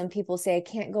 You know, some people say, I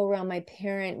can't go around my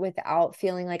parent without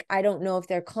feeling like I don't know if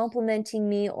they're complimenting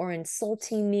me or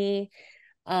insulting me.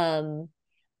 And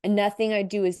nothing I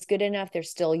do is good enough. They're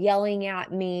still yelling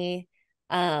at me.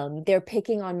 They're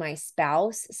picking on my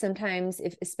spouse. Sometimes,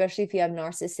 especially if you have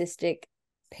narcissistic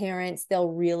parents,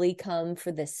 they'll really come for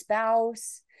the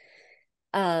spouse.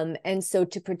 And so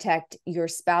to protect your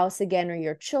spouse again, or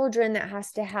your children, that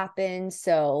has to happen.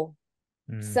 So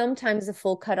sometimes a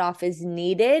full cutoff is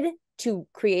needed to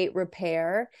create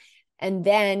repair. And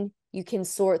then you can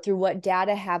sort through what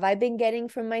data have I been getting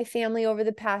from my family over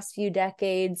the past few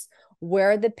decades?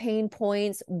 Where are the pain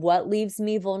points? What leaves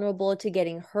me vulnerable to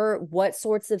getting hurt? What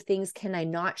sorts of things can I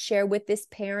not share with this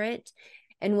parent?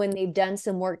 And when they've done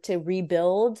some work to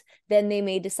rebuild, then they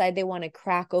may decide they want to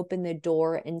crack open the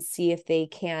door and see if they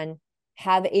can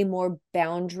have a more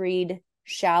boundaried,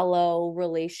 shallow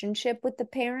relationship with the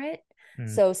parent.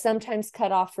 So sometimes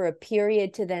cut off for a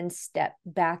period to then step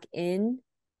back in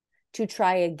to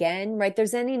try again, right?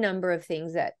 There's any number of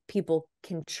things that people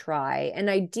can try. And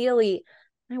ideally,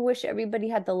 I wish everybody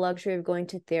had the luxury of going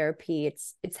to therapy.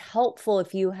 It's helpful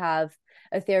if you have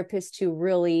a therapist who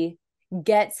really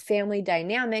gets family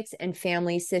dynamics and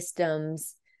family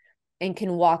systems and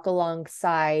can walk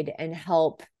alongside and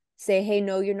help say, hey,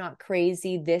 no, you're not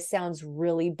crazy. This sounds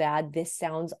really bad. This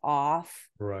sounds off.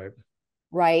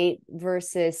 Right.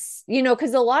 Versus, you know,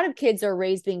 because a lot of kids are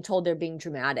raised being told they're being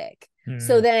dramatic.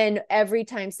 So then every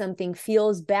time something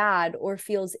feels bad or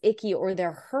feels icky or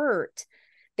they're hurt,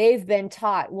 they've been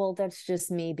taught, well, that's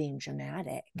just me being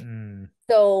dramatic.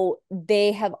 So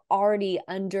they have already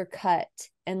undercut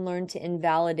and learned to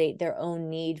invalidate their own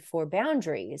need for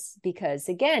boundaries. Because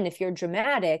again, if you're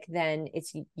dramatic, then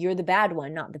you're the bad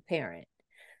one, not the parent.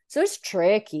 So it's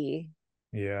tricky.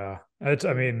 Yeah.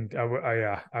 I mean,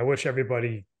 I wish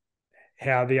everybody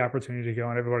had the opportunity to go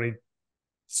and everybody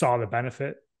saw the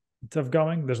benefit of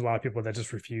going. There's a lot of people that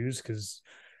just refuse because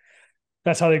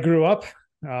that's how they grew up.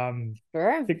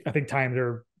 Sure. I think times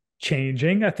are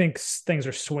changing. I think things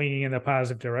are swinging in a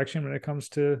positive direction when it comes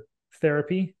to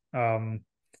therapy.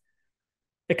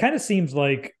 It kind of seems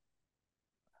like,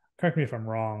 correct me if I'm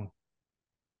wrong,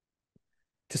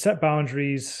 to set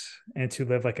boundaries and to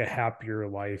live like a happier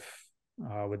life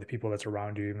with the people that's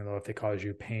around you, even though if they cause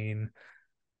you pain,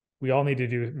 we all need to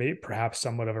do maybe perhaps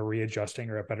somewhat of a readjusting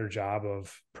or a better job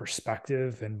of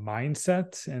perspective and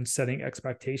mindset and setting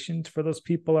expectations for those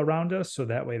people around us so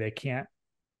that way they can't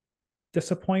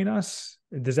disappoint us.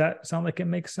 Does that sound like it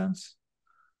makes sense?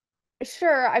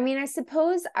 Sure. I mean, I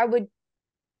suppose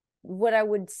what I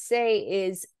would say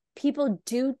is people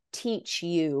do teach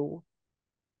you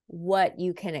what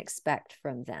you can expect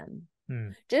from them.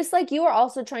 Just like you are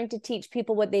also trying to teach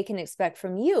people what they can expect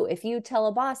from you. If you tell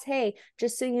a boss, hey,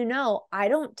 just so you know, I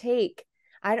don't take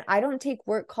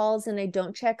work calls and I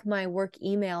don't check my work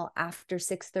email after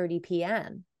 6:30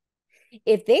 p.m.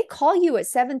 If they call you at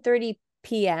 7:30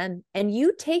 p.m. and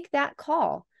you take that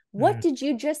call, what did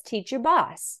you just teach your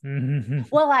boss?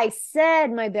 Well, I said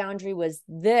my boundary was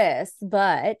this,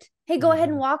 but hey, go ahead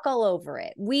and walk all over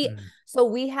it. So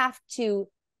we have to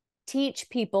teach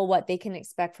people what they can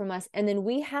expect from us. And then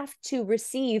we have to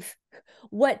receive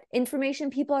what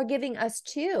information people are giving us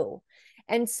too.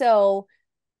 And so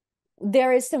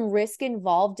there is some risk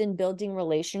involved in building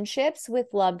relationships with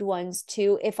loved ones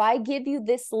too. If I give you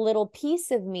this little piece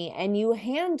of me and you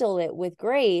handle it with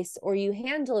grace or you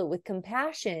handle it with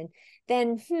compassion,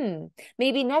 then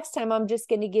maybe next time I'm just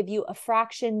going to give you a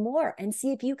fraction more and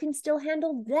see if you can still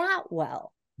handle that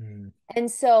well.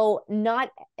 And so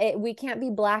we can't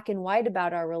be black and white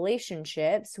about our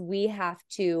relationships. We have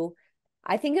to,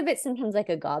 I think of it sometimes like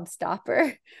a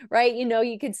gobstopper, right? You know,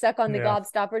 you could suck on the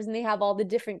gobstoppers and they have all the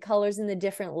different colors and the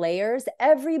different layers.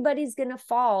 Everybody's going to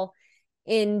fall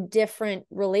in different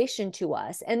relation to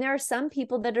us. And there are some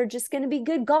people that are just going to be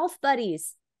good golf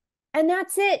buddies. And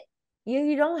that's it.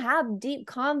 You don't have deep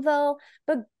convo,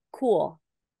 but cool.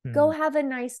 Go have a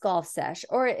nice golf sesh,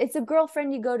 or it's a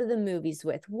girlfriend you go to the movies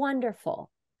with.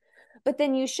 Wonderful. But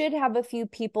then you should have a few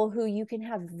people who you can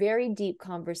have very deep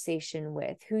conversation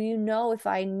with, who, you know, if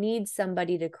I need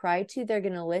somebody to cry to, they're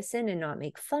going to listen and not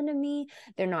make fun of me.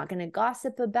 They're not going to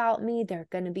gossip about me. They're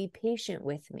going to be patient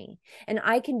with me. And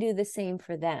I can do the same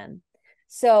for them.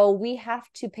 So we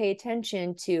have to pay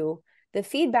attention to the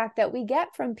feedback that we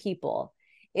get from people.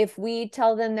 If we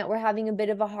tell them that we're having a bit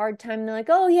of a hard time, they're like,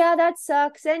 oh yeah, that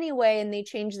sucks anyway, and they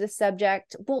change the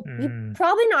subject, well, you're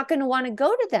probably not going to want to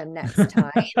go to them next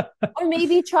time. Or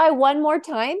maybe try one more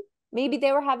time. Maybe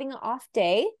they were having an off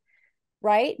day,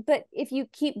 right? But if you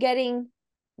keep getting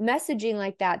messaging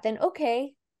like that, then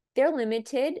okay, they're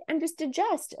limited, and just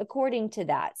adjust according to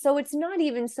that. So it's not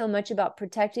even so much about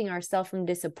protecting ourselves from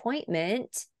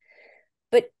disappointment,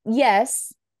 but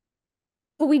yes,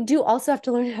 but we do also have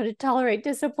to learn how to tolerate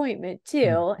disappointment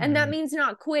too. And that means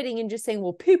not quitting and just saying,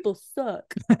 well, people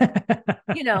suck.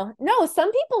 No,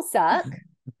 some people suck.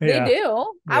 They do. Yeah.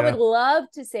 I would love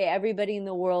to say everybody in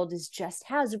the world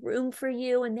has room for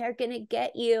you and they're going to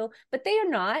get you, but they are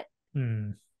not.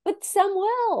 But some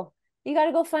will. You got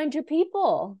to go find your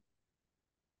people.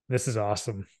 This is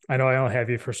awesome. I know I only have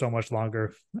you for so much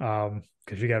longer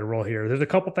because you got to roll here. There's a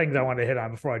couple things I want to hit on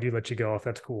before I do let you go, if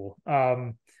that's cool.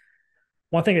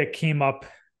 One thing that came up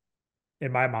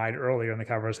in my mind earlier in the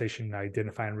conversation I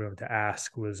didn't find room to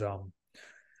ask was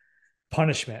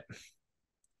punishment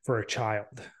for a child.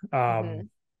 I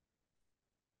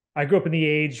grew up in the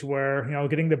age where,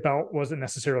 getting the belt wasn't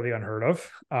necessarily unheard of.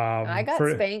 I got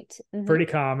spanked. Pretty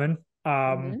common.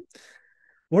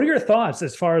 What are your thoughts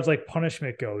as far as like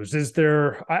punishment goes? Is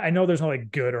there, I know there's no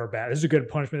like good or bad. This is a good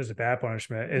punishment. This is a bad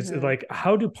punishment. Is like,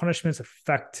 how do punishments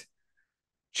affect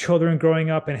children growing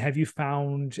up? And have you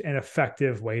found an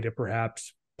effective way to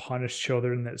perhaps punish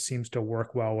children that seems to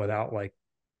work well without like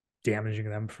damaging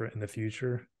them in the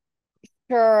future?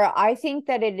 Sure. I think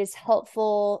that it is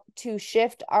helpful to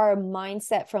shift our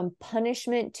mindset from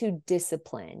punishment to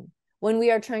discipline. When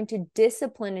we are trying to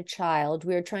discipline a child,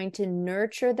 we are trying to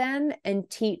nurture them and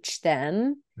teach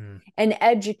them and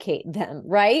educate them,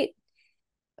 right?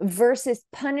 Versus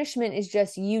punishment is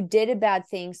just, you did a bad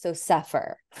thing, so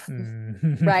suffer,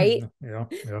 right? Yeah.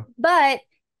 But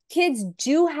kids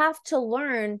do have to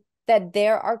learn that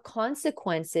there are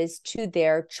consequences to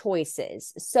their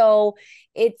choices. So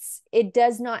it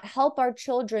does not help our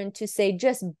children to say,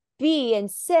 just be and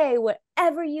say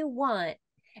whatever you want,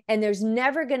 and there's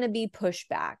never going to be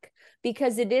pushback,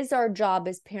 because it is our job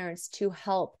as parents to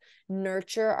help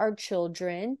nurture our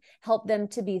children, help them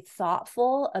to be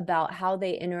thoughtful about how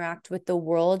they interact with the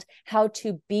world, how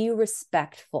to be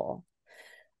respectful.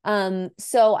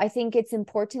 So I think it's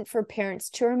important for parents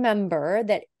to remember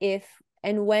that if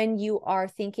and when you are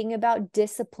thinking about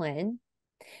discipline,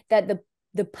 that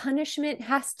the punishment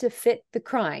has to fit the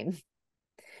crime.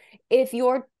 If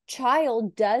your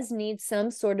child does need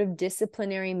some sort of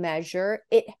disciplinary measure,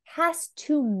 it has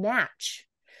to match.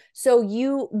 So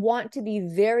you want to be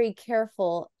very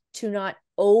careful to not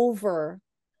over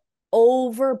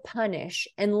punish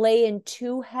and lay in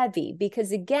too heavy,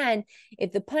 because again,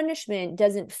 if the punishment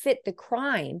doesn't fit the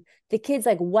crime, the kid's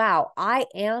like, wow, I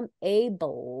am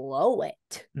below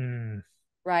it.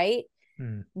 Right?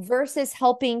 Versus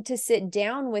helping to sit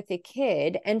down with a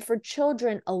kid. And for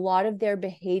children, a lot of their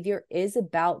behavior is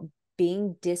about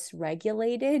being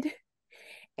dysregulated.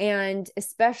 And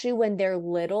especially when they're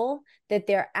little, that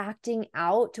they're acting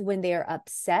out when they are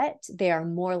upset, they are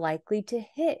more likely to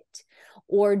hit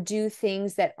or do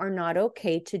things that are not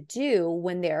okay to do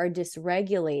when they are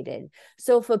dysregulated.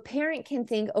 So if a parent can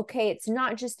think, okay, it's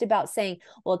not just about saying,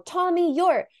 well, Tommy,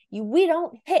 we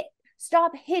don't hit.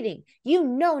 Stop hitting. You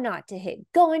know not to hit.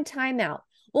 Go in timeout.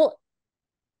 Well,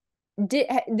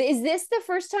 is this the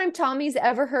first time Tommy's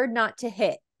ever heard not to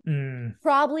hit?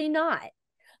 Probably not.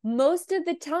 Most of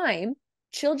the time,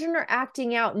 children are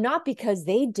acting out not because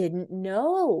they didn't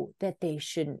know that they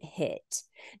shouldn't hit.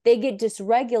 They get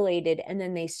dysregulated and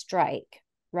then they strike,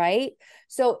 right?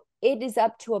 So it is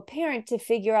up to a parent to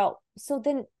figure out, so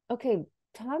then, okay,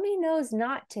 Tommy knows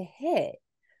not to hit.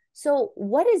 So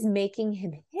what is making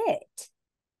him hit?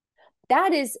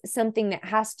 That is something that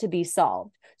has to be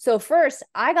solved. So first,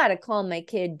 I got to calm my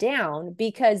kid down,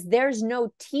 because there's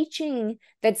no teaching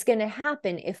that's going to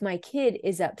happen if my kid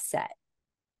is upset.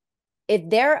 If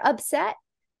they're upset,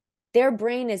 their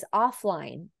brain is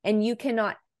offline and you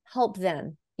cannot help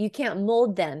them. You can't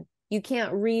mold them. You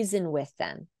can't reason with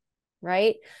them,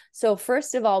 right? So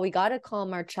first of all, we got to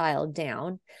calm our child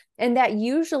down. And that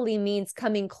usually means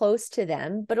coming close to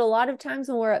them. But a lot of times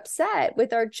when we're upset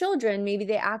with our children, maybe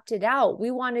they acted out, we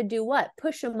want to do what?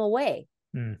 Push them away.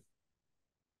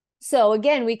 So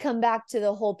again, we come back to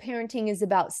the whole parenting is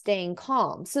about staying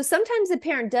calm. So sometimes the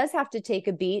parent does have to take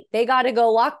a beat. They got to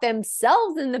go lock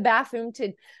themselves in the bathroom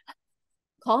to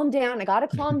calm down. I got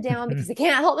to calm down because I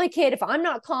can't help my kid. If I'm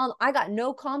not calm, I got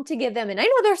no calm to give them. And I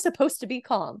know they're supposed to be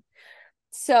calm.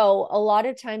 So a lot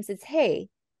of times it's, hey,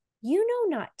 you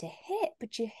know not to hit,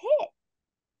 but you hit.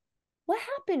 What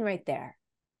happened right there?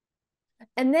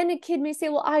 And then a kid may say,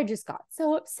 well, I just got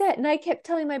so upset and I kept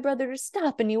telling my brother to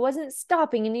stop and he wasn't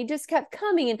stopping and he just kept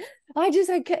coming and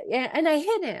I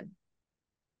hit him.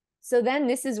 So then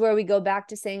this is where we go back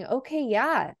to saying, okay,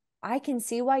 yeah, I can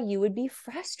see why you would be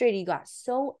frustrated. You got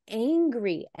so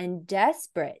angry and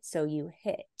desperate, so you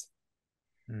hit.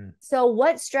 So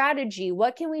what strategy,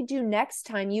 what can we do next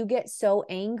time you get so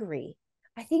angry?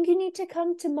 I think you need to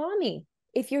come to mommy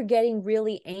if you're getting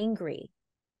really angry,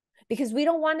 because we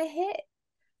don't want to hit.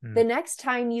 The next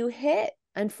time you hit,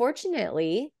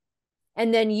 unfortunately,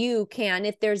 and then you can,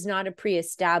 if there's not a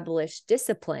pre-established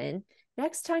discipline,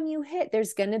 next time you hit,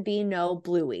 there's going to be no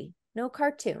Bluey, no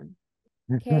cartoon.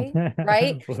 Okay.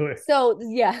 Right. So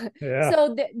yeah.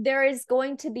 So there is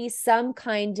going to be some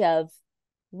kind of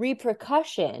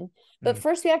repercussion, but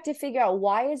first we have to figure out,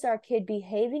 why is our kid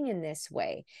behaving in this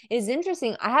way? It's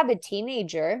interesting. I have a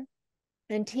teenager,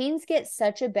 and teens get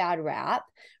such a bad rap,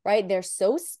 right? They're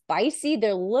so spicy,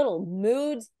 their little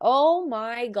moods. Oh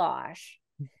my gosh.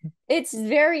 It's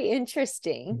very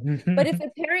interesting. But if a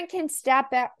parent can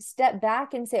step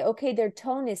back and say, okay, their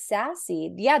tone is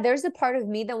sassy. Yeah, there's a part of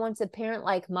me that wants a parent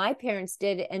like my parents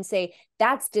did and say,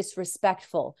 that's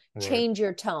disrespectful. Right. Change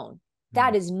your tone.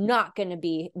 That is not going to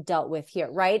be dealt with here,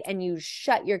 right? And you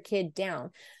shut your kid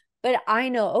down. But I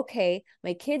know, okay,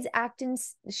 my kid's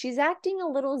she's acting a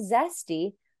little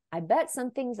zesty. I bet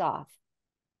something's off.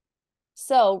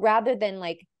 So rather than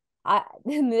like,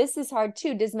 this is hard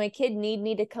too. Does my kid need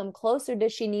me to come close, or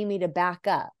does she need me to back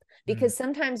up? Because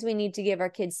sometimes we need to give our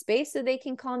kids space so they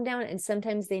can calm down, and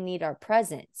sometimes they need our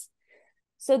presence.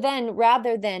 So then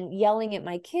rather than yelling at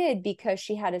my kid because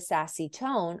she had a sassy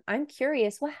tone, I'm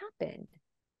curious, what happened?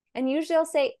 And usually I'll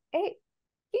say, hey,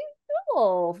 you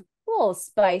a little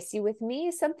spicy with me.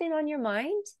 Is something on your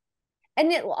mind? And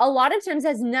it a lot of times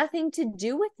has nothing to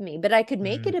do with me, but I could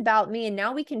make it about me. And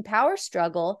now we can power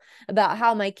struggle about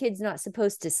how my kid's not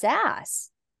supposed to sass.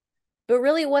 But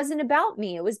really, it wasn't about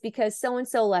me. It was because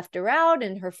so-and-so left her out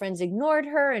and her friends ignored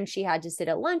her and she had to sit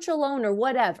at lunch alone or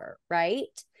whatever, right?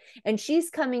 And she's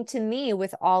coming to me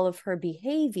with all of her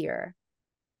behavior.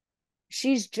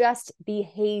 She's just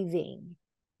behaving.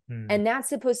 And that's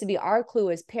supposed to be our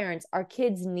clue as parents. Our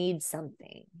kids need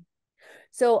something.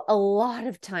 So a lot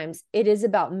of times it is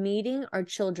about meeting our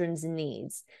children's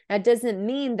needs. That doesn't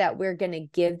mean that we're going to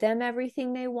give them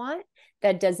everything they want.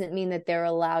 That doesn't mean that they're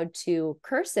allowed to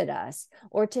curse at us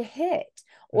or to hit,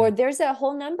 or there's a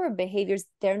whole number of behaviors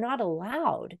they're not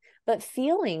allowed, but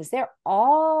feelings, they're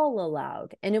all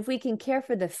allowed. And if we can care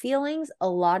for the feelings, a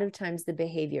lot of times the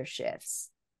behavior shifts.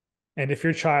 And if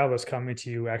your child is coming to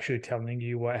you, actually telling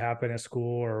you what happened at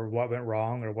school or what went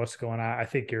wrong or what's going on, I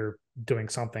think you're doing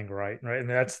something right. Right. And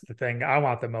that's the thing I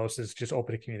want the most, is just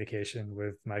open communication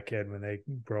with my kid when they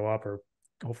grow up, or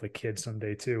hopefully kids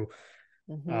someday too.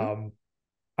 Mm-hmm.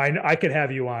 I could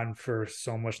have you on for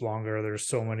so much longer. There's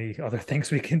so many other things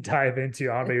we can dive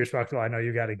into. I'll be respectful. I know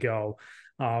you got to go.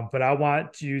 But I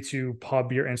want you to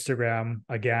pub your Instagram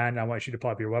again. I want you to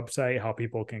pub your website, how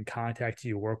people can contact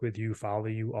you, work with you, follow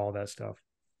you, all that stuff.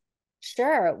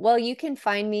 Sure. Well, you can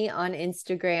find me on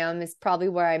Instagram, is probably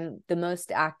where I'm the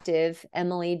most active,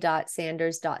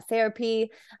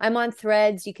 emily.sanders.therapy. I'm on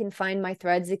Threads. You can find my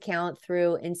Threads account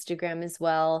through Instagram as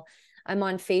well. I'm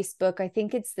on Facebook. I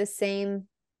think it's the same,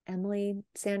 Emily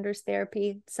Sanders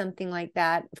Therapy, something like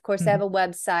that. Of course, I have a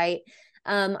website.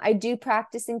 I do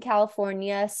practice in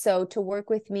California. So to work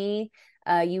with me,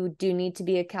 you do need to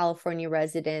be a California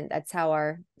resident. That's how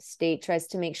our state tries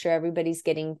to make sure everybody's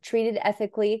getting treated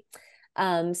ethically.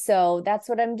 So that's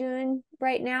what I'm doing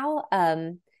right now.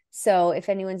 So if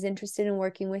anyone's interested in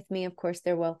working with me, of course,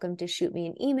 they're welcome to shoot me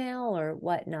an email or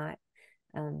whatnot.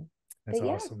 That's But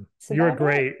yeah, awesome. that's You're about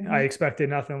great. it. I expected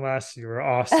nothing less. You were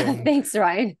awesome. Thanks,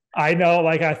 Ryan. I know,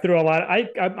 like, I threw a lot.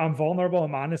 I'm vulnerable.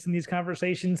 I'm honest in these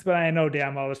conversations, but I know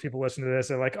damn well there's people listening to this.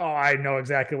 They're like, oh, I know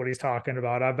exactly what he's talking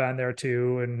about. I've been there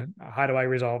too. And how do I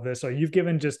resolve this? So you've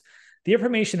given just the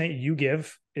information that you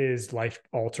give is life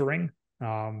altering.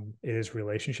 It is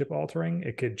relationship altering.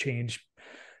 It could change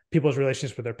people's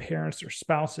relationships with their parents, their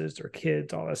spouses, their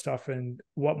kids, all that stuff. And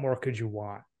what more could you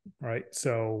want? Right.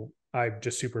 So I'm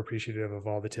just super appreciative of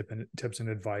all the tips and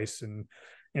advice and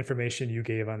information you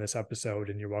gave on this episode,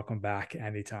 and you're welcome back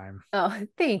anytime. Oh,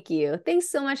 thank you. Thanks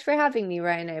so much for having me,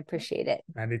 Ryan. I appreciate it.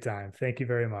 Anytime. Thank you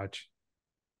very much.